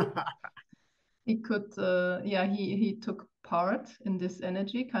 He could, he took part in this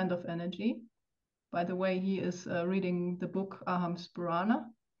energy, kind of energy. By the way, he is reading the book Aham's Purana.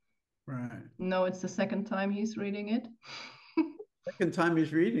 Right. No, it's the second time he's reading it. Second time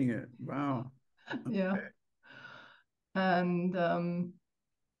he's reading it. Wow. Yeah. And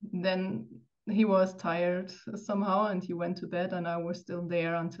then he was tired somehow, and he went to bed, and I was still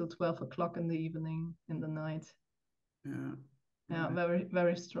there until 12 o'clock in the evening, in the night. Yeah. Yeah, Right. very,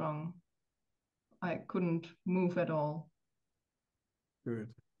 very strong. I couldn't move at all. Good.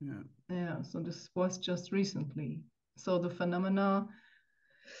 Yeah. Yeah, so this was just recently. So the phenomena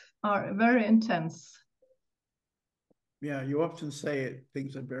are very intense. Yeah, you often say it,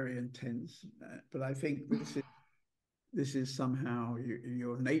 things are very intense, but I think this is somehow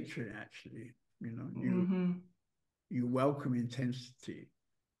your nature, actually. You know, you welcome intensity.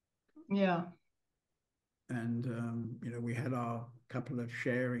 Yeah. And you know, we had our couple of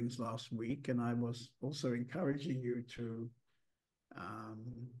sharings last week, and I was also encouraging you to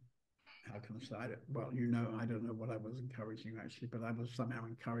how can I say it? Well, you know, I don't know what I was encouraging actually, but I was somehow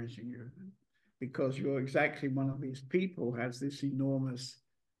encouraging you, because you're exactly one of these people who has this enormous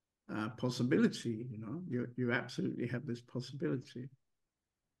possibility. You know, you absolutely have this possibility,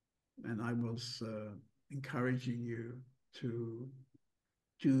 and I was encouraging you to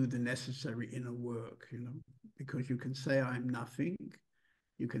do the necessary inner work. You know, because you can say I'm nothing,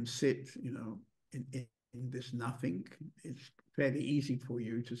 you can sit, you know, in this nothing. It's fairly easy for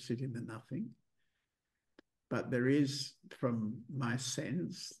you to sit in the nothing. But there is, from my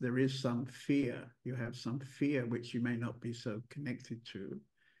sense, there is some fear. You have some fear which you may not be so connected to.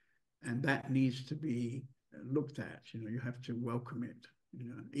 And that needs to be looked at. You know, you have to welcome it, you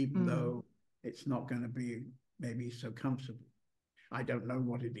know, even though it's not going to be maybe so comfortable. I don't know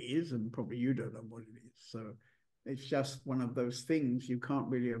what it is, and probably you don't know what it is. So it's just one of those things you can't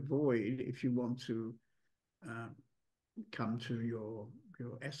really avoid if you want to come to your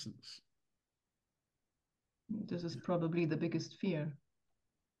essence. This is probably the biggest fear.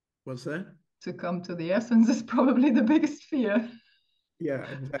 What's that? To come to the essence is probably the biggest fear. Yeah,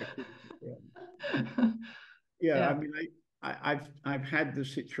 exactly. Yeah. Yeah. I mean, I've had the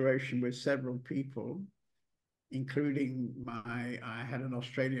situation with several people, including I had an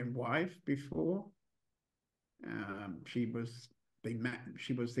Australian wife before. She was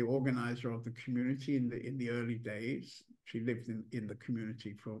the organizer of the community in the early days. She lived in the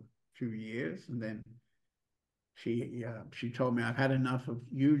community for a few years, and then she told me, I've had enough of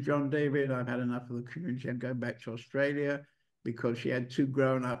you, John David. I've had enough of the community. I'm going back to Australia, because she had two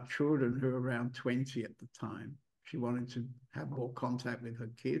grown-up children who were around 20 at the time. She wanted to have more contact with her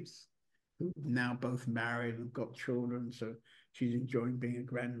kids, who now both married and got children. So she's enjoying being a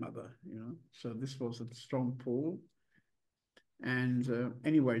grandmother, you know. So this was a strong pull. And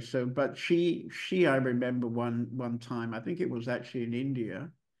anyway, so but she I remember one time, I think it was actually in India.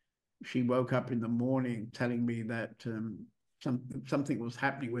 She woke up in the morning telling me that something was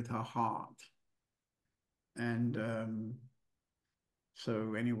happening with her heart. And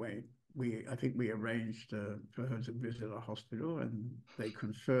so anyway, I think we arranged for her to visit a hospital, and they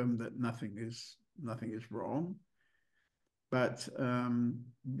confirmed that nothing is wrong. But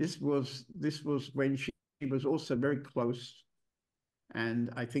this was when she was also very close,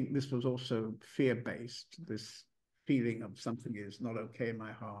 and I think this was also fear-based. This feeling of something is not okay in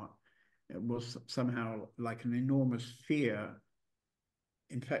my heart. It was somehow like an enormous fear.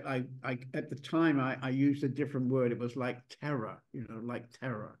 In fact, I at the time I used a different word. It was like terror, you know, like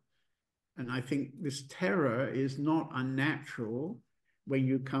terror. And I think this terror is not unnatural when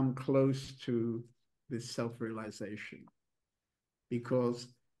you come close to this self-realization, because,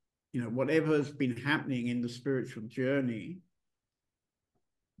 you know, whatever's been happening in the spiritual journey,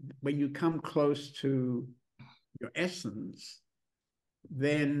 when you come close to your essence,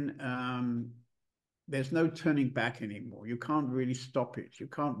 then there's no turning back anymore. You can't really stop it. You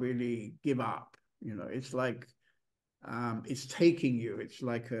can't really give up. You know, it's like it's taking you. It's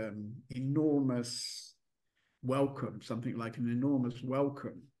like an enormous welcome, something like an enormous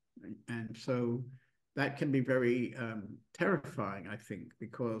welcome. And so that can be very terrifying, I think,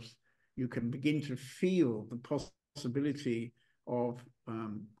 because you can begin to feel the possibility of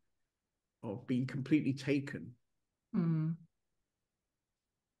being completely taken. Mm.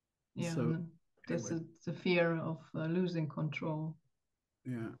 Yeah, So and this anyway, is the fear of losing control.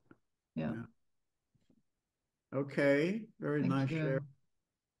 yeah. Yeah. Okay, very Thank nice you. share.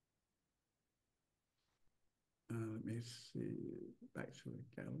 Let me see, back to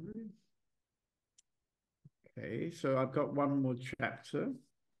the gallery. Okay, so I've got one more chapter.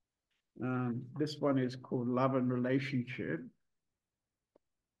 This one is called Love and Relationship.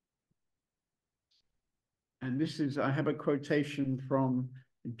 And this is, I have a quotation from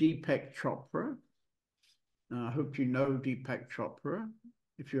Deepak Chopra. I hope you know Deepak Chopra.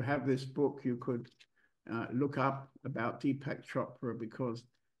 If you have this book, you could look up about Deepak Chopra, because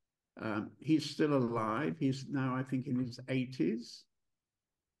he's still alive. He's now, I think, in his 80s.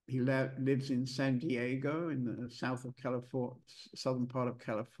 He lives in San Diego in the south of California, southern part of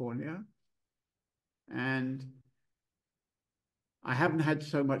California. And I haven't had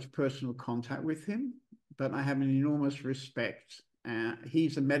so much personal contact with him, but I have an enormous respect.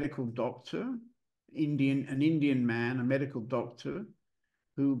 He's a medical doctor, an Indian man, a medical doctor,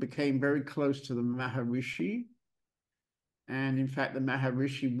 who became very close to the Maharishi. And in fact, the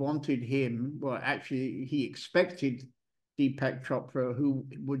Maharishi wanted him, well, actually, he expected Deepak Chopra, who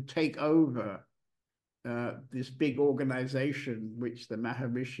would take over this big organization which the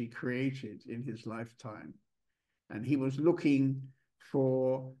Maharishi created in his lifetime. And he was looking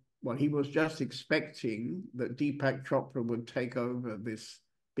for, well, he was just expecting that Deepak Chopra would take over this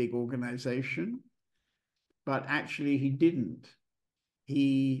big organization, but actually he didn't.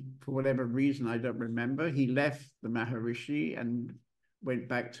 He, for whatever reason, I don't remember, he left the Maharishi and went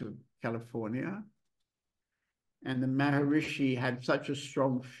back to California. And the Maharishi had such a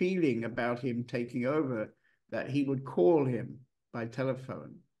strong feeling about him taking over that he would call him by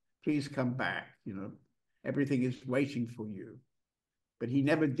telephone. Please come back, you know, everything is waiting for you. But he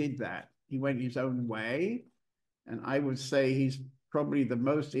never did that. He went his own way. And I would say he's probably the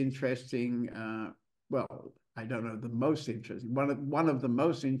most interesting, well, I don't know, the most interesting, one of the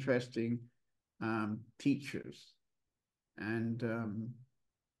most interesting teachers. And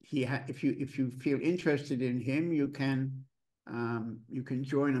if you feel interested in him, you can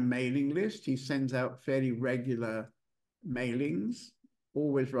join a mailing list. He sends out fairly regular mailings,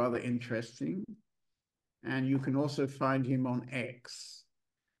 always rather interesting. And you can also find him on X,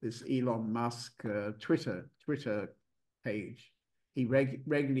 this Elon Musk Twitter page. He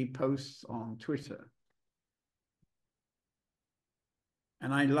regularly posts on Twitter.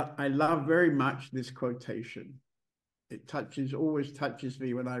 And I love very much this quotation. It always touches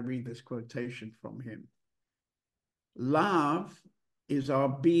me when I read this quotation from him. Love is our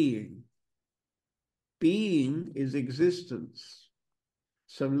being. Being is existence.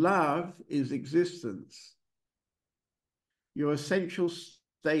 So love is existence. Your essential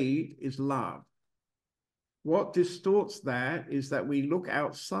state is love. What distorts that is that we look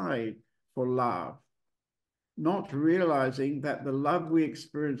outside for love, not realizing that the love we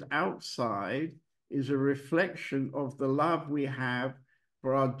experience outside is a reflection of the love we have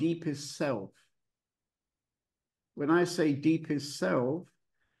for our deepest self. when I say deepest self,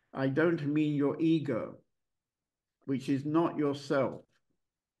 I don't mean your ego, which is not yourself.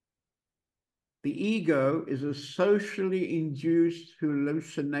 The ego is a socially induced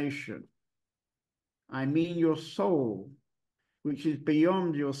hallucination. I mean your soul, which is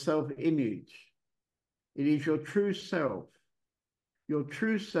beyond your self-image. It is your true self. Your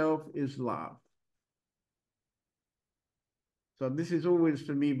true self is love. So this is always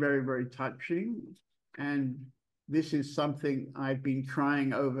for me very, very touching. And this is something I've been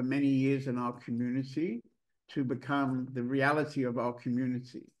trying over many years in our community to become the reality of our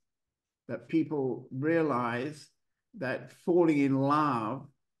community. That people realize that falling in love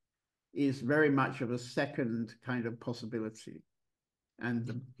is very much of a second kind of possibility.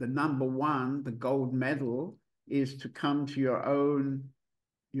 And the number one, the gold medal, is to come to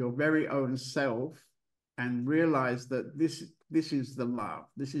your very own self and realize that this is the love.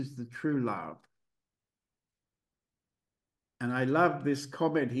 This is the true love. And I love this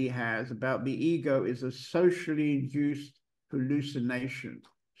comment he has about the ego is a socially induced hallucination.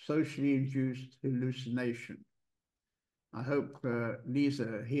 Socially induced hallucination. I hope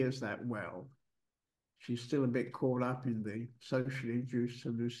Lisa hears that well. She's still a bit caught up in the socially induced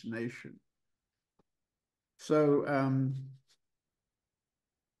hallucination. So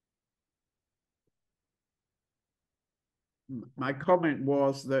my comment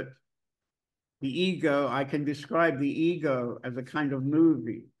was that the ego, I can describe the ego as a kind of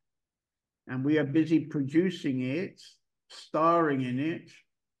movie, and we are busy producing it, starring in it,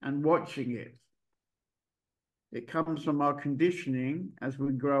 and watching it. It comes from our conditioning as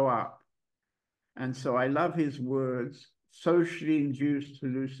we grow up. And so I love his words, socially induced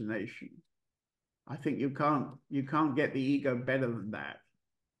hallucination. I think you can't get the ego better than that.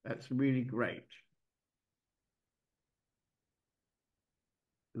 That's really great.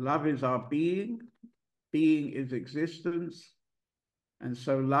 Love is our being is existence, and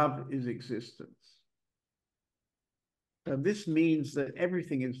so love is existence. So this means that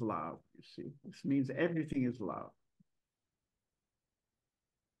everything is love, you see. This means everything is love.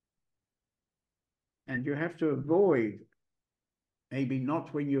 And you have to avoid, maybe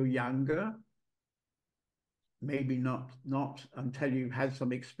not when you're younger, maybe not until you've had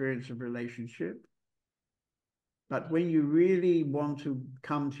some experience of relationship, but when you really want to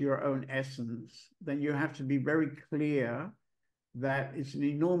come to your own essence, then you have to be very clear that it's an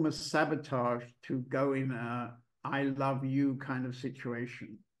enormous sabotage to go in a I love you kind of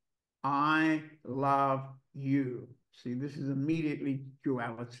situation. I love you. See, this is immediately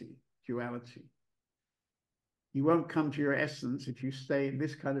duality. You won't come to your essence if you stay in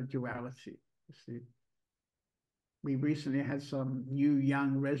this kind of duality, you see. We recently had some new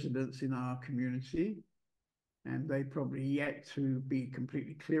young residents in our community, and they probably yet to be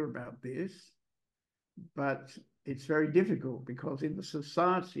completely clear about this. But it's very difficult because in the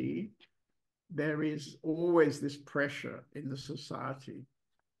society, there is always this pressure in the society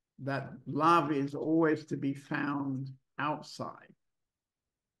that love is always to be found outside.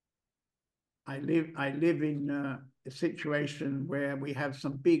 I live in a situation where we have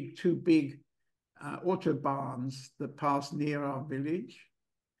some two big autobahns that pass near our village,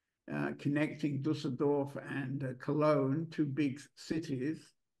 connecting Düsseldorf and Cologne, two big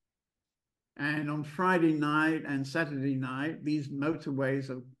cities. And on Friday night and Saturday night, these motorways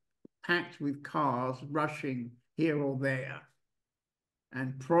are packed with cars rushing here or there.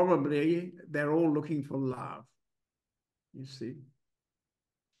 And probably they're all looking for love, you see.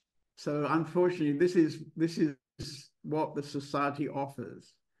 So unfortunately, this is what the society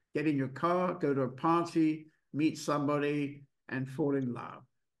offers. Get in your car, go to a party, meet somebody, and fall in love.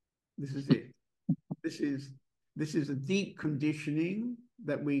 This is it. This is a deep conditioning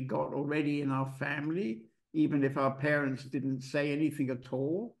that we got already in our family, even if our parents didn't say anything at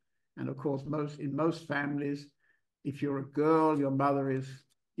all. And of course, in most families, if you're a girl, your mother is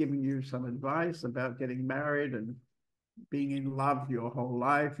giving you some advice about getting married and being in love your whole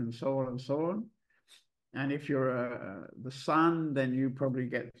life and so on and so on. And if you're the son, then you probably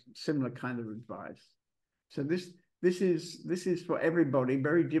get similar kind of advice. So this is for everybody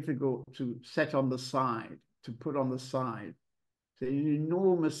very difficult to set on the side, to put on the side. It's an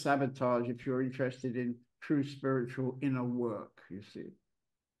enormous sabotage if you're interested in true spiritual inner work, you see.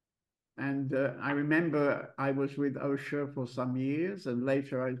 And I remember I was with Osho for some years, and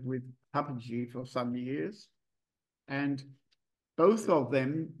later I was with Papaji for some years. And both of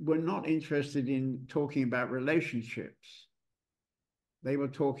them were not interested in talking about relationships. They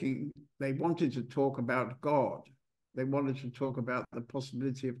wanted to talk about God. They wanted to talk about the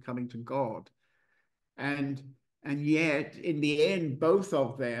possibility of coming to God. And yet, in the end, both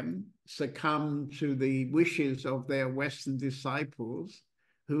of them succumb to the wishes of their Western disciples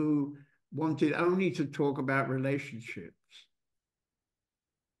who wanted only to talk about relationships.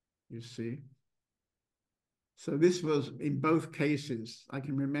 You see? So this was in both cases. I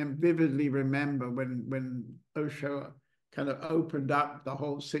can vividly remember when Osho kind of opened up the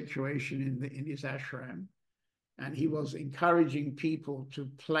whole situation in his ashram, and he was encouraging people to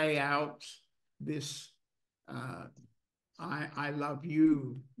play out this I love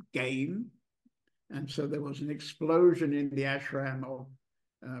you game. And so there was an explosion in the ashram of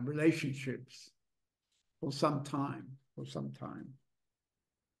relationships for some time.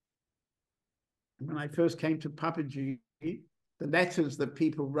 When I first came to Papaji, the letters that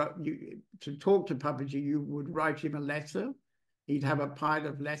people wrote, to talk to Papaji, you would write him a letter. He'd have a pile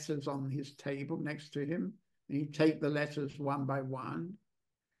of letters on his table next to him, and he'd take the letters one by one.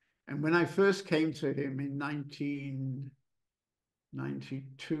 And when I first came to him in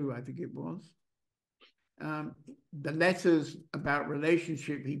 1992, I think it was, the letters about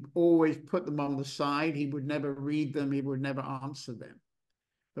relationship, he always put them on the side. He would never read them. He would never answer them.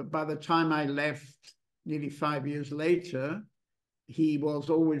 But by the time I left, nearly 5 years later, he was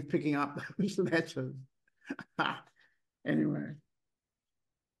always picking up those letters. Anyway.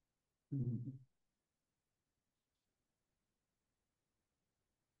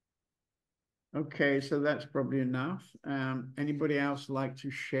 Okay, so that's probably enough. Anybody else like to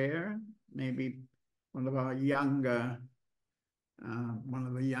share? Maybe one of the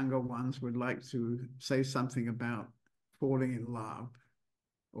younger ones would like to say something about falling in love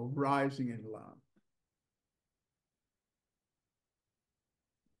or rising in love.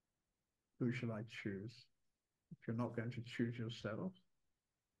 Who shall I choose? If you're not going to choose yourself.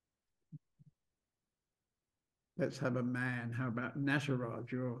 Let's have a man. How about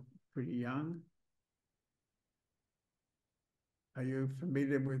Nataraj? You're pretty young. Are you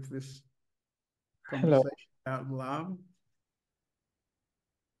familiar with this conversation about love?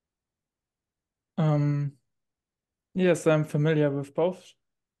 Yes, I'm familiar with both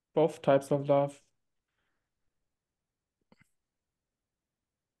types of love.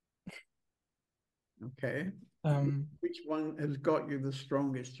 Okay. Which one has got you the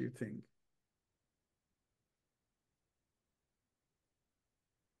strongest, you think?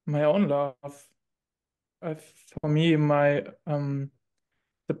 My own love. For me, the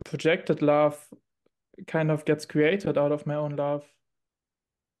projected love kind of gets created out of my own love.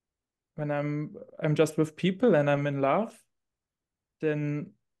 When I'm just with people and I'm in love,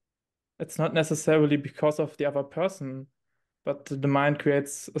 then it's not necessarily because of the other person, but the mind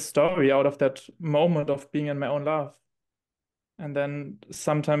creates a story out of that moment of being in my own love. And then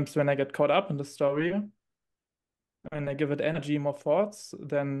sometimes when I get caught up in the story, when I give it energy, more thoughts,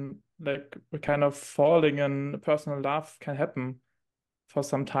 then like a kind of falling in personal love can happen for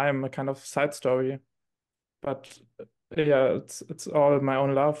some time, a kind of side story. But yeah, it's all my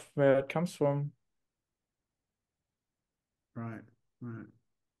own love where it comes from. Right.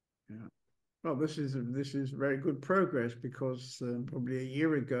 Yeah. Well, this is very good progress because probably a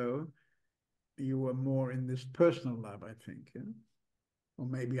year ago you were more in this personal love, I think. Yeah? Or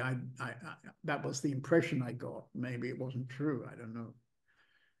maybe I that was the impression I got. Maybe it wasn't true. I don't know.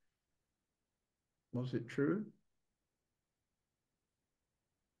 Was it true?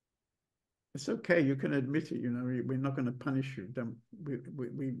 It's okay. You can admit it. You know, we're not going to punish you. Don't we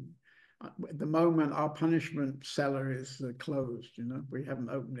at the moment our punishment cellar is closed. You know, we haven't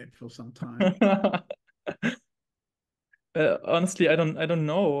opened it for some time. Honestly, I don't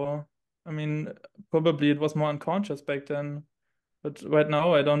know. I mean, probably it was more unconscious back then, but right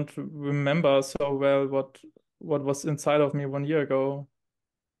now I don't remember so well what was inside of me 1 year ago.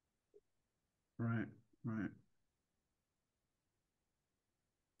 Right.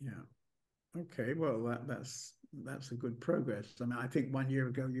 Yeah. Okay. Well, that's a good progress. I mean, I think 1 year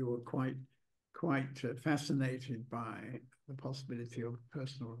ago you were quite fascinated by the possibility of a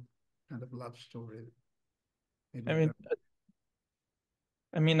personal kind of love story.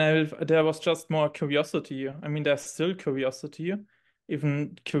 There was just more curiosity. I mean, there's still curiosity,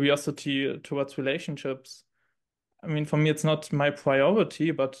 even curiosity towards relationships. I mean, for me, it's not my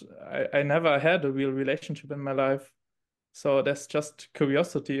priority, but I never had a real relationship in my life. So there's just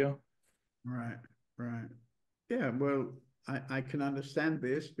curiosity. Right. Yeah, well, I can understand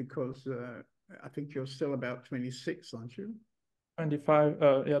this because I think you're still about 26, aren't you? 25,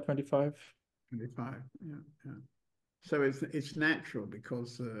 yeah, 25. 25, yeah. So it's natural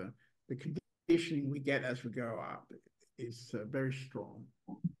because the conditioning we get as we grow up is very strong.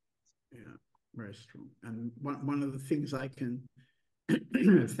 Yeah, very strong. And one of the things I can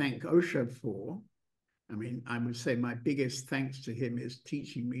thank Osho for, I mean, I would say my biggest thanks to him is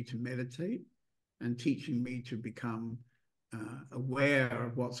teaching me to meditate and teaching me to become aware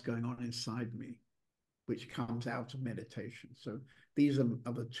of what's going on inside me, which comes out of meditation. So these are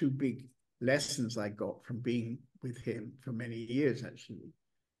the two big lessons I got from being with him for many years, actually.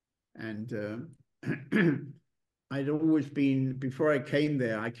 And I'd always been, before I came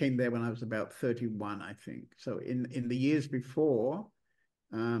there when I was about 31, I think. So in the years before,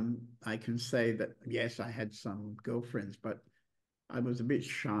 I can say that, yes, I had some girlfriends, but I was a bit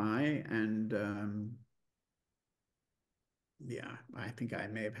shy, and yeah, I think I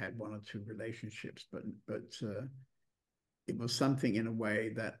may have had one or two relationships, but it was something in a way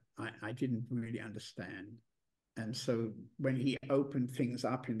that I didn't really understand. And so when he opened things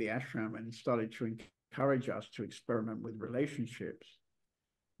up in the ashram and started to encourage us to experiment with relationships,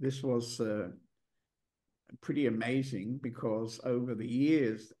 this was pretty amazing, because over the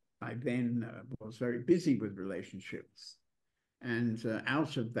years, I then was very busy with relationships. And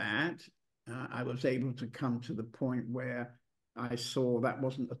out of that, I was able to come to the point where I saw that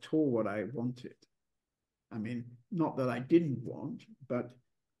wasn't at all what I wanted. I mean, not that I didn't want, but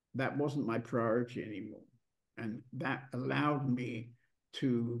that wasn't my priority anymore. And that allowed me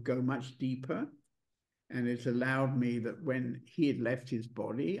to go much deeper. And it allowed me that when he had left his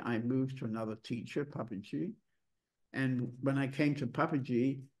body, I moved to another teacher, Papaji. And when I came to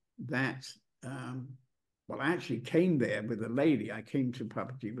Papaji, that, well, I actually came there with a lady. I came to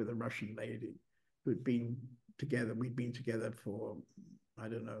Papaji with a Russian lady who'd been together. We'd been together for, I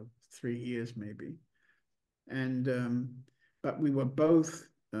don't know, 3 years maybe. And, but we were both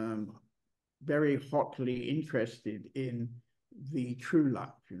very hotly interested in the true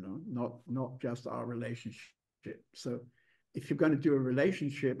love, you know, not just our relationship. So if you're going to do a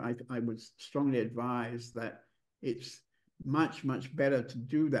relationship, I would strongly advise that it's much, much better to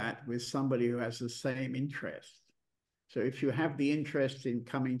do that with somebody who has the same interest. So if you have the interest in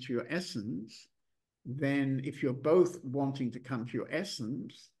coming to your essence, then if you're both wanting to come to your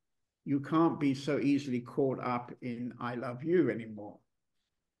essence, you can't be so easily caught up in I love you anymore.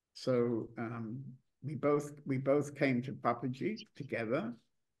 So we both came to Papaji together.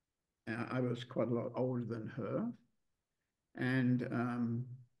 I was quite a lot older than her, and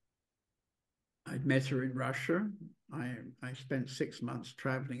I'd met her in Russia. I spent 6 months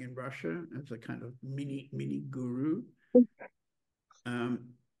traveling in Russia as a kind of mini guru,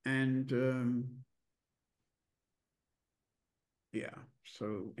 and yeah.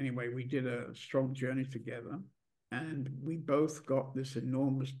 So anyway, we did a strong journey together. And we both got this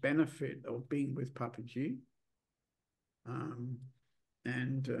enormous benefit of being with Papaji.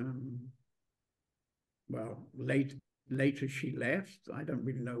 Well, later she left. I don't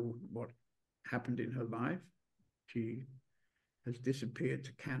really know what happened in her life. She has disappeared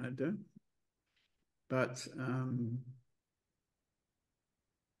to Canada. But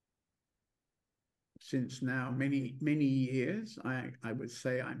since now many years, I would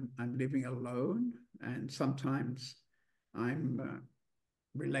say I'm living alone, and sometimes I'm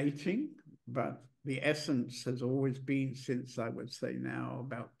relating, but the essence has always been, since I would say now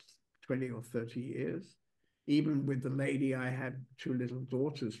about 20 or 30 years, even with the lady I had 2 little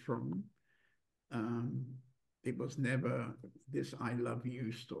daughters from, it was never this I love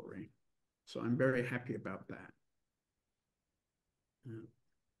you story. So I'm very happy about that.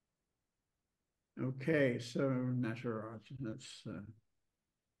 Okay, so Nataraj, that's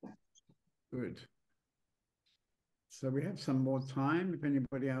good. So we have some more time if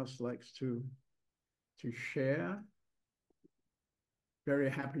anybody else likes to share. Very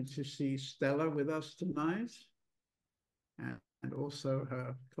happy to see Stella with us tonight, and also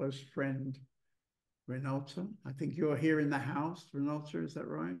her close friend Renata. I think you're here in the house, Renata, is that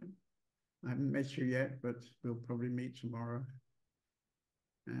right? I haven't met you yet, but we'll probably meet tomorrow.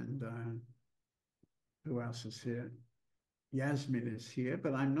 And who else is here? Yasmin is here,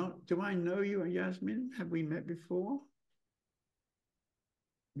 but I'm not. Do I know you, Yasmin? Have we met before?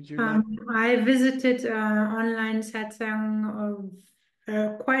 Would you like? I visited online satsang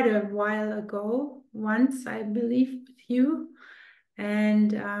quite a while ago, once, I believe, with you.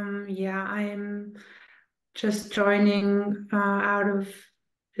 And yeah, I'm just joining out of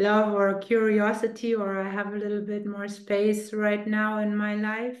love or curiosity, or I have a little bit more space right now in my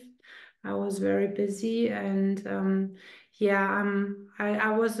life. I was very busy, and yeah,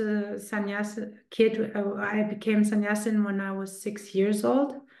 I was a sannyasa kid. I became sannyasin when I was 6 years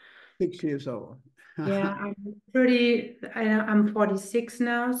old. 6 years old. Yeah, I'm 46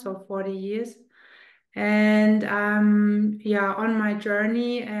 now, so 40 years. And yeah, on my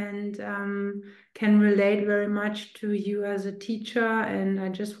journey, and can relate very much to you as a teacher. And I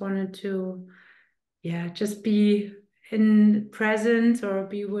just wanted to yeah, just be in present or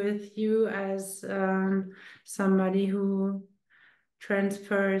be with you as somebody who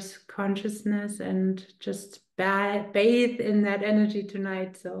transfers consciousness and just bathe in that energy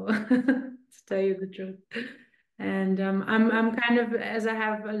tonight. So to tell you the truth. And I'm kind of, as I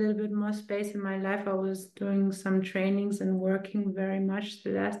have a little bit more space in my life, I was doing some trainings and working very much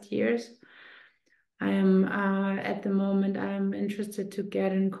the last years. I am at the moment I'm interested to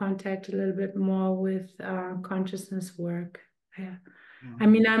get in contact a little bit more with consciousness work. Yeah. I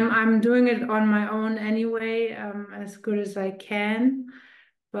mean, I'm doing it on my own anyway, as good as I can,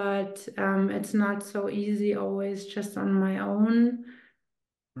 but it's not so easy always just on my own.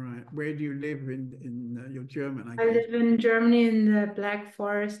 Right. Where do you live in you're German, I I guess. live in Germany in the Black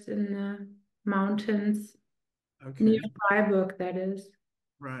Forest in the mountains near Okay. Freiburg, that is.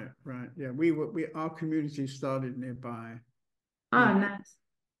 Right, right. Yeah, our community started nearby. Ah, In nice.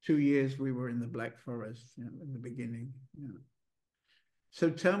 2 years we were in the Black Forest, in the beginning. Yeah. So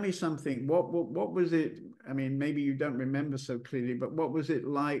tell me something. What was it? I mean, maybe you don't remember so clearly, but what was it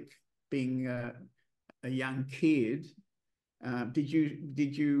like being a young kid? Did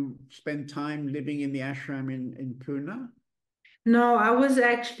you spend time living in the ashram in Pune? No, I was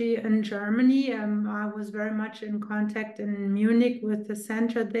actually in Germany. I was very much in contact in Munich with the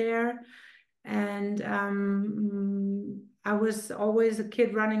center there. And I was always a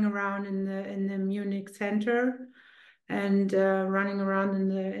kid running around in the Munich center and running around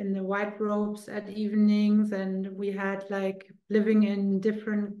in the white robes at evenings. And we had like living in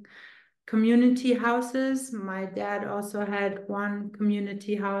different community houses. My dad also had one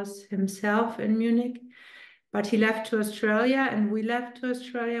community house himself in Munich, but he left to Australia and we left to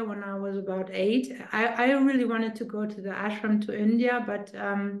Australia when I was about 8. I really wanted to go to the ashram to India, but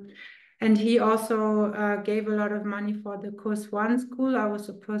and he also gave a lot of money for the Course 1 school. I was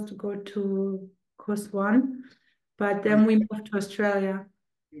supposed to go to Course 1, but then we moved to Australia.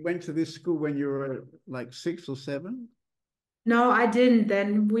 You went to this school when you were like 6 or 7? No, I didn't.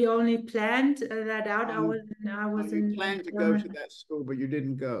 Then we only planned that out. I Oh, was you in planned to go Germany. to that school, but you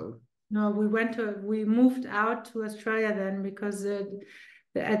didn't go. No, we moved out to Australia then because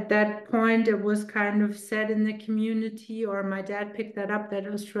at that point it was kind of said in the community, or my dad picked that up, that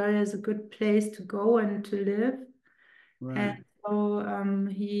Australia is a good place to go and to live. And Right, so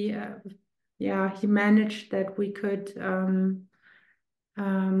he managed that we could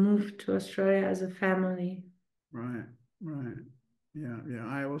move to Australia as a family. right, right. Yeah, yeah.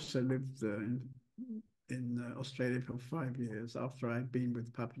 I also lived in Australia for 5 years after I'd been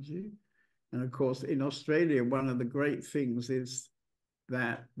with Papaji. And of course, in Australia, one of the great things is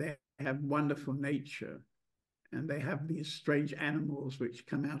that they have wonderful nature and they have these strange animals which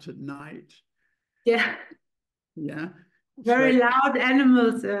come out at night. Yeah. Yeah. Very So, loud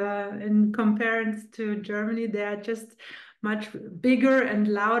animals in comparison to Germany. They are just much bigger and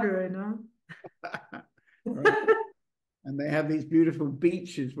louder, you know. right. And they have these beautiful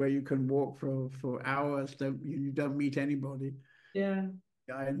beaches where you can walk for hours. You don't meet anybody. Yeah.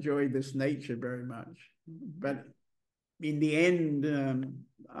 I enjoy this nature very much, but in the end,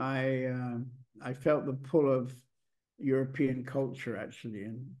 I felt the pull of European culture actually,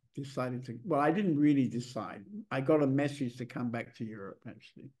 and decided to. Well, I didn't really decide. I got a message to come back to Europe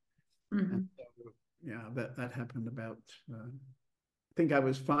actually, and so, yeah, that happened about. I think I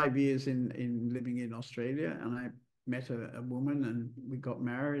was 5 years in living in Australia, and I met a woman, and we got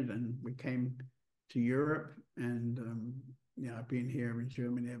married, and we came to Europe, and yeah, I've been here in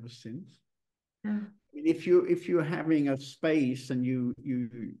Germany ever since. Yeah. If you're having a space and you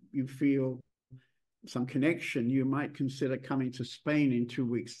feel some connection, you might consider coming to Spain in 2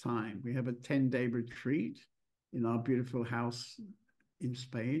 weeks' time. We have a 10-day retreat in our beautiful house in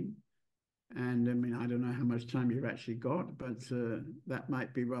Spain. And I mean, I don't know how much time you've actually got, but that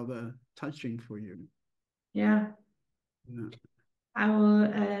might be rather touching for you. Yeah. Yeah. I will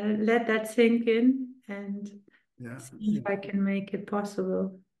let that sink in and Yeah. see if I can make it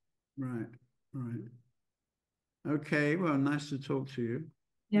possible. Right. Right. Okay. Well, nice to talk to you.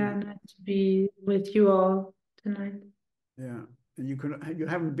 Yeah, nice to be with you all tonight. Yeah. And you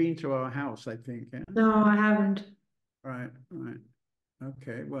haven't been to our house, I think, yeah? No, I haven't. Right, right.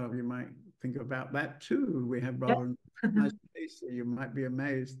 Okay, well, you might think about that too. We have Yeah. rather nice place. You might be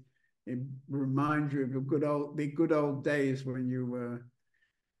amazed. It reminds you of the good old days when you were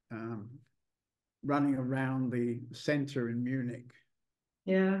running around the center in Munich.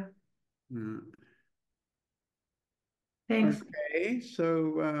 Yeah. Yeah. Thanks. Okay, so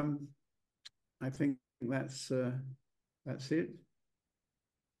I think that's it.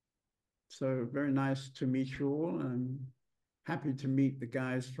 So very nice to meet you all, and happy to meet the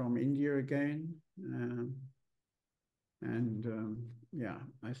guys from India again. And yeah,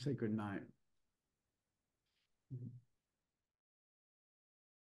 I say good night.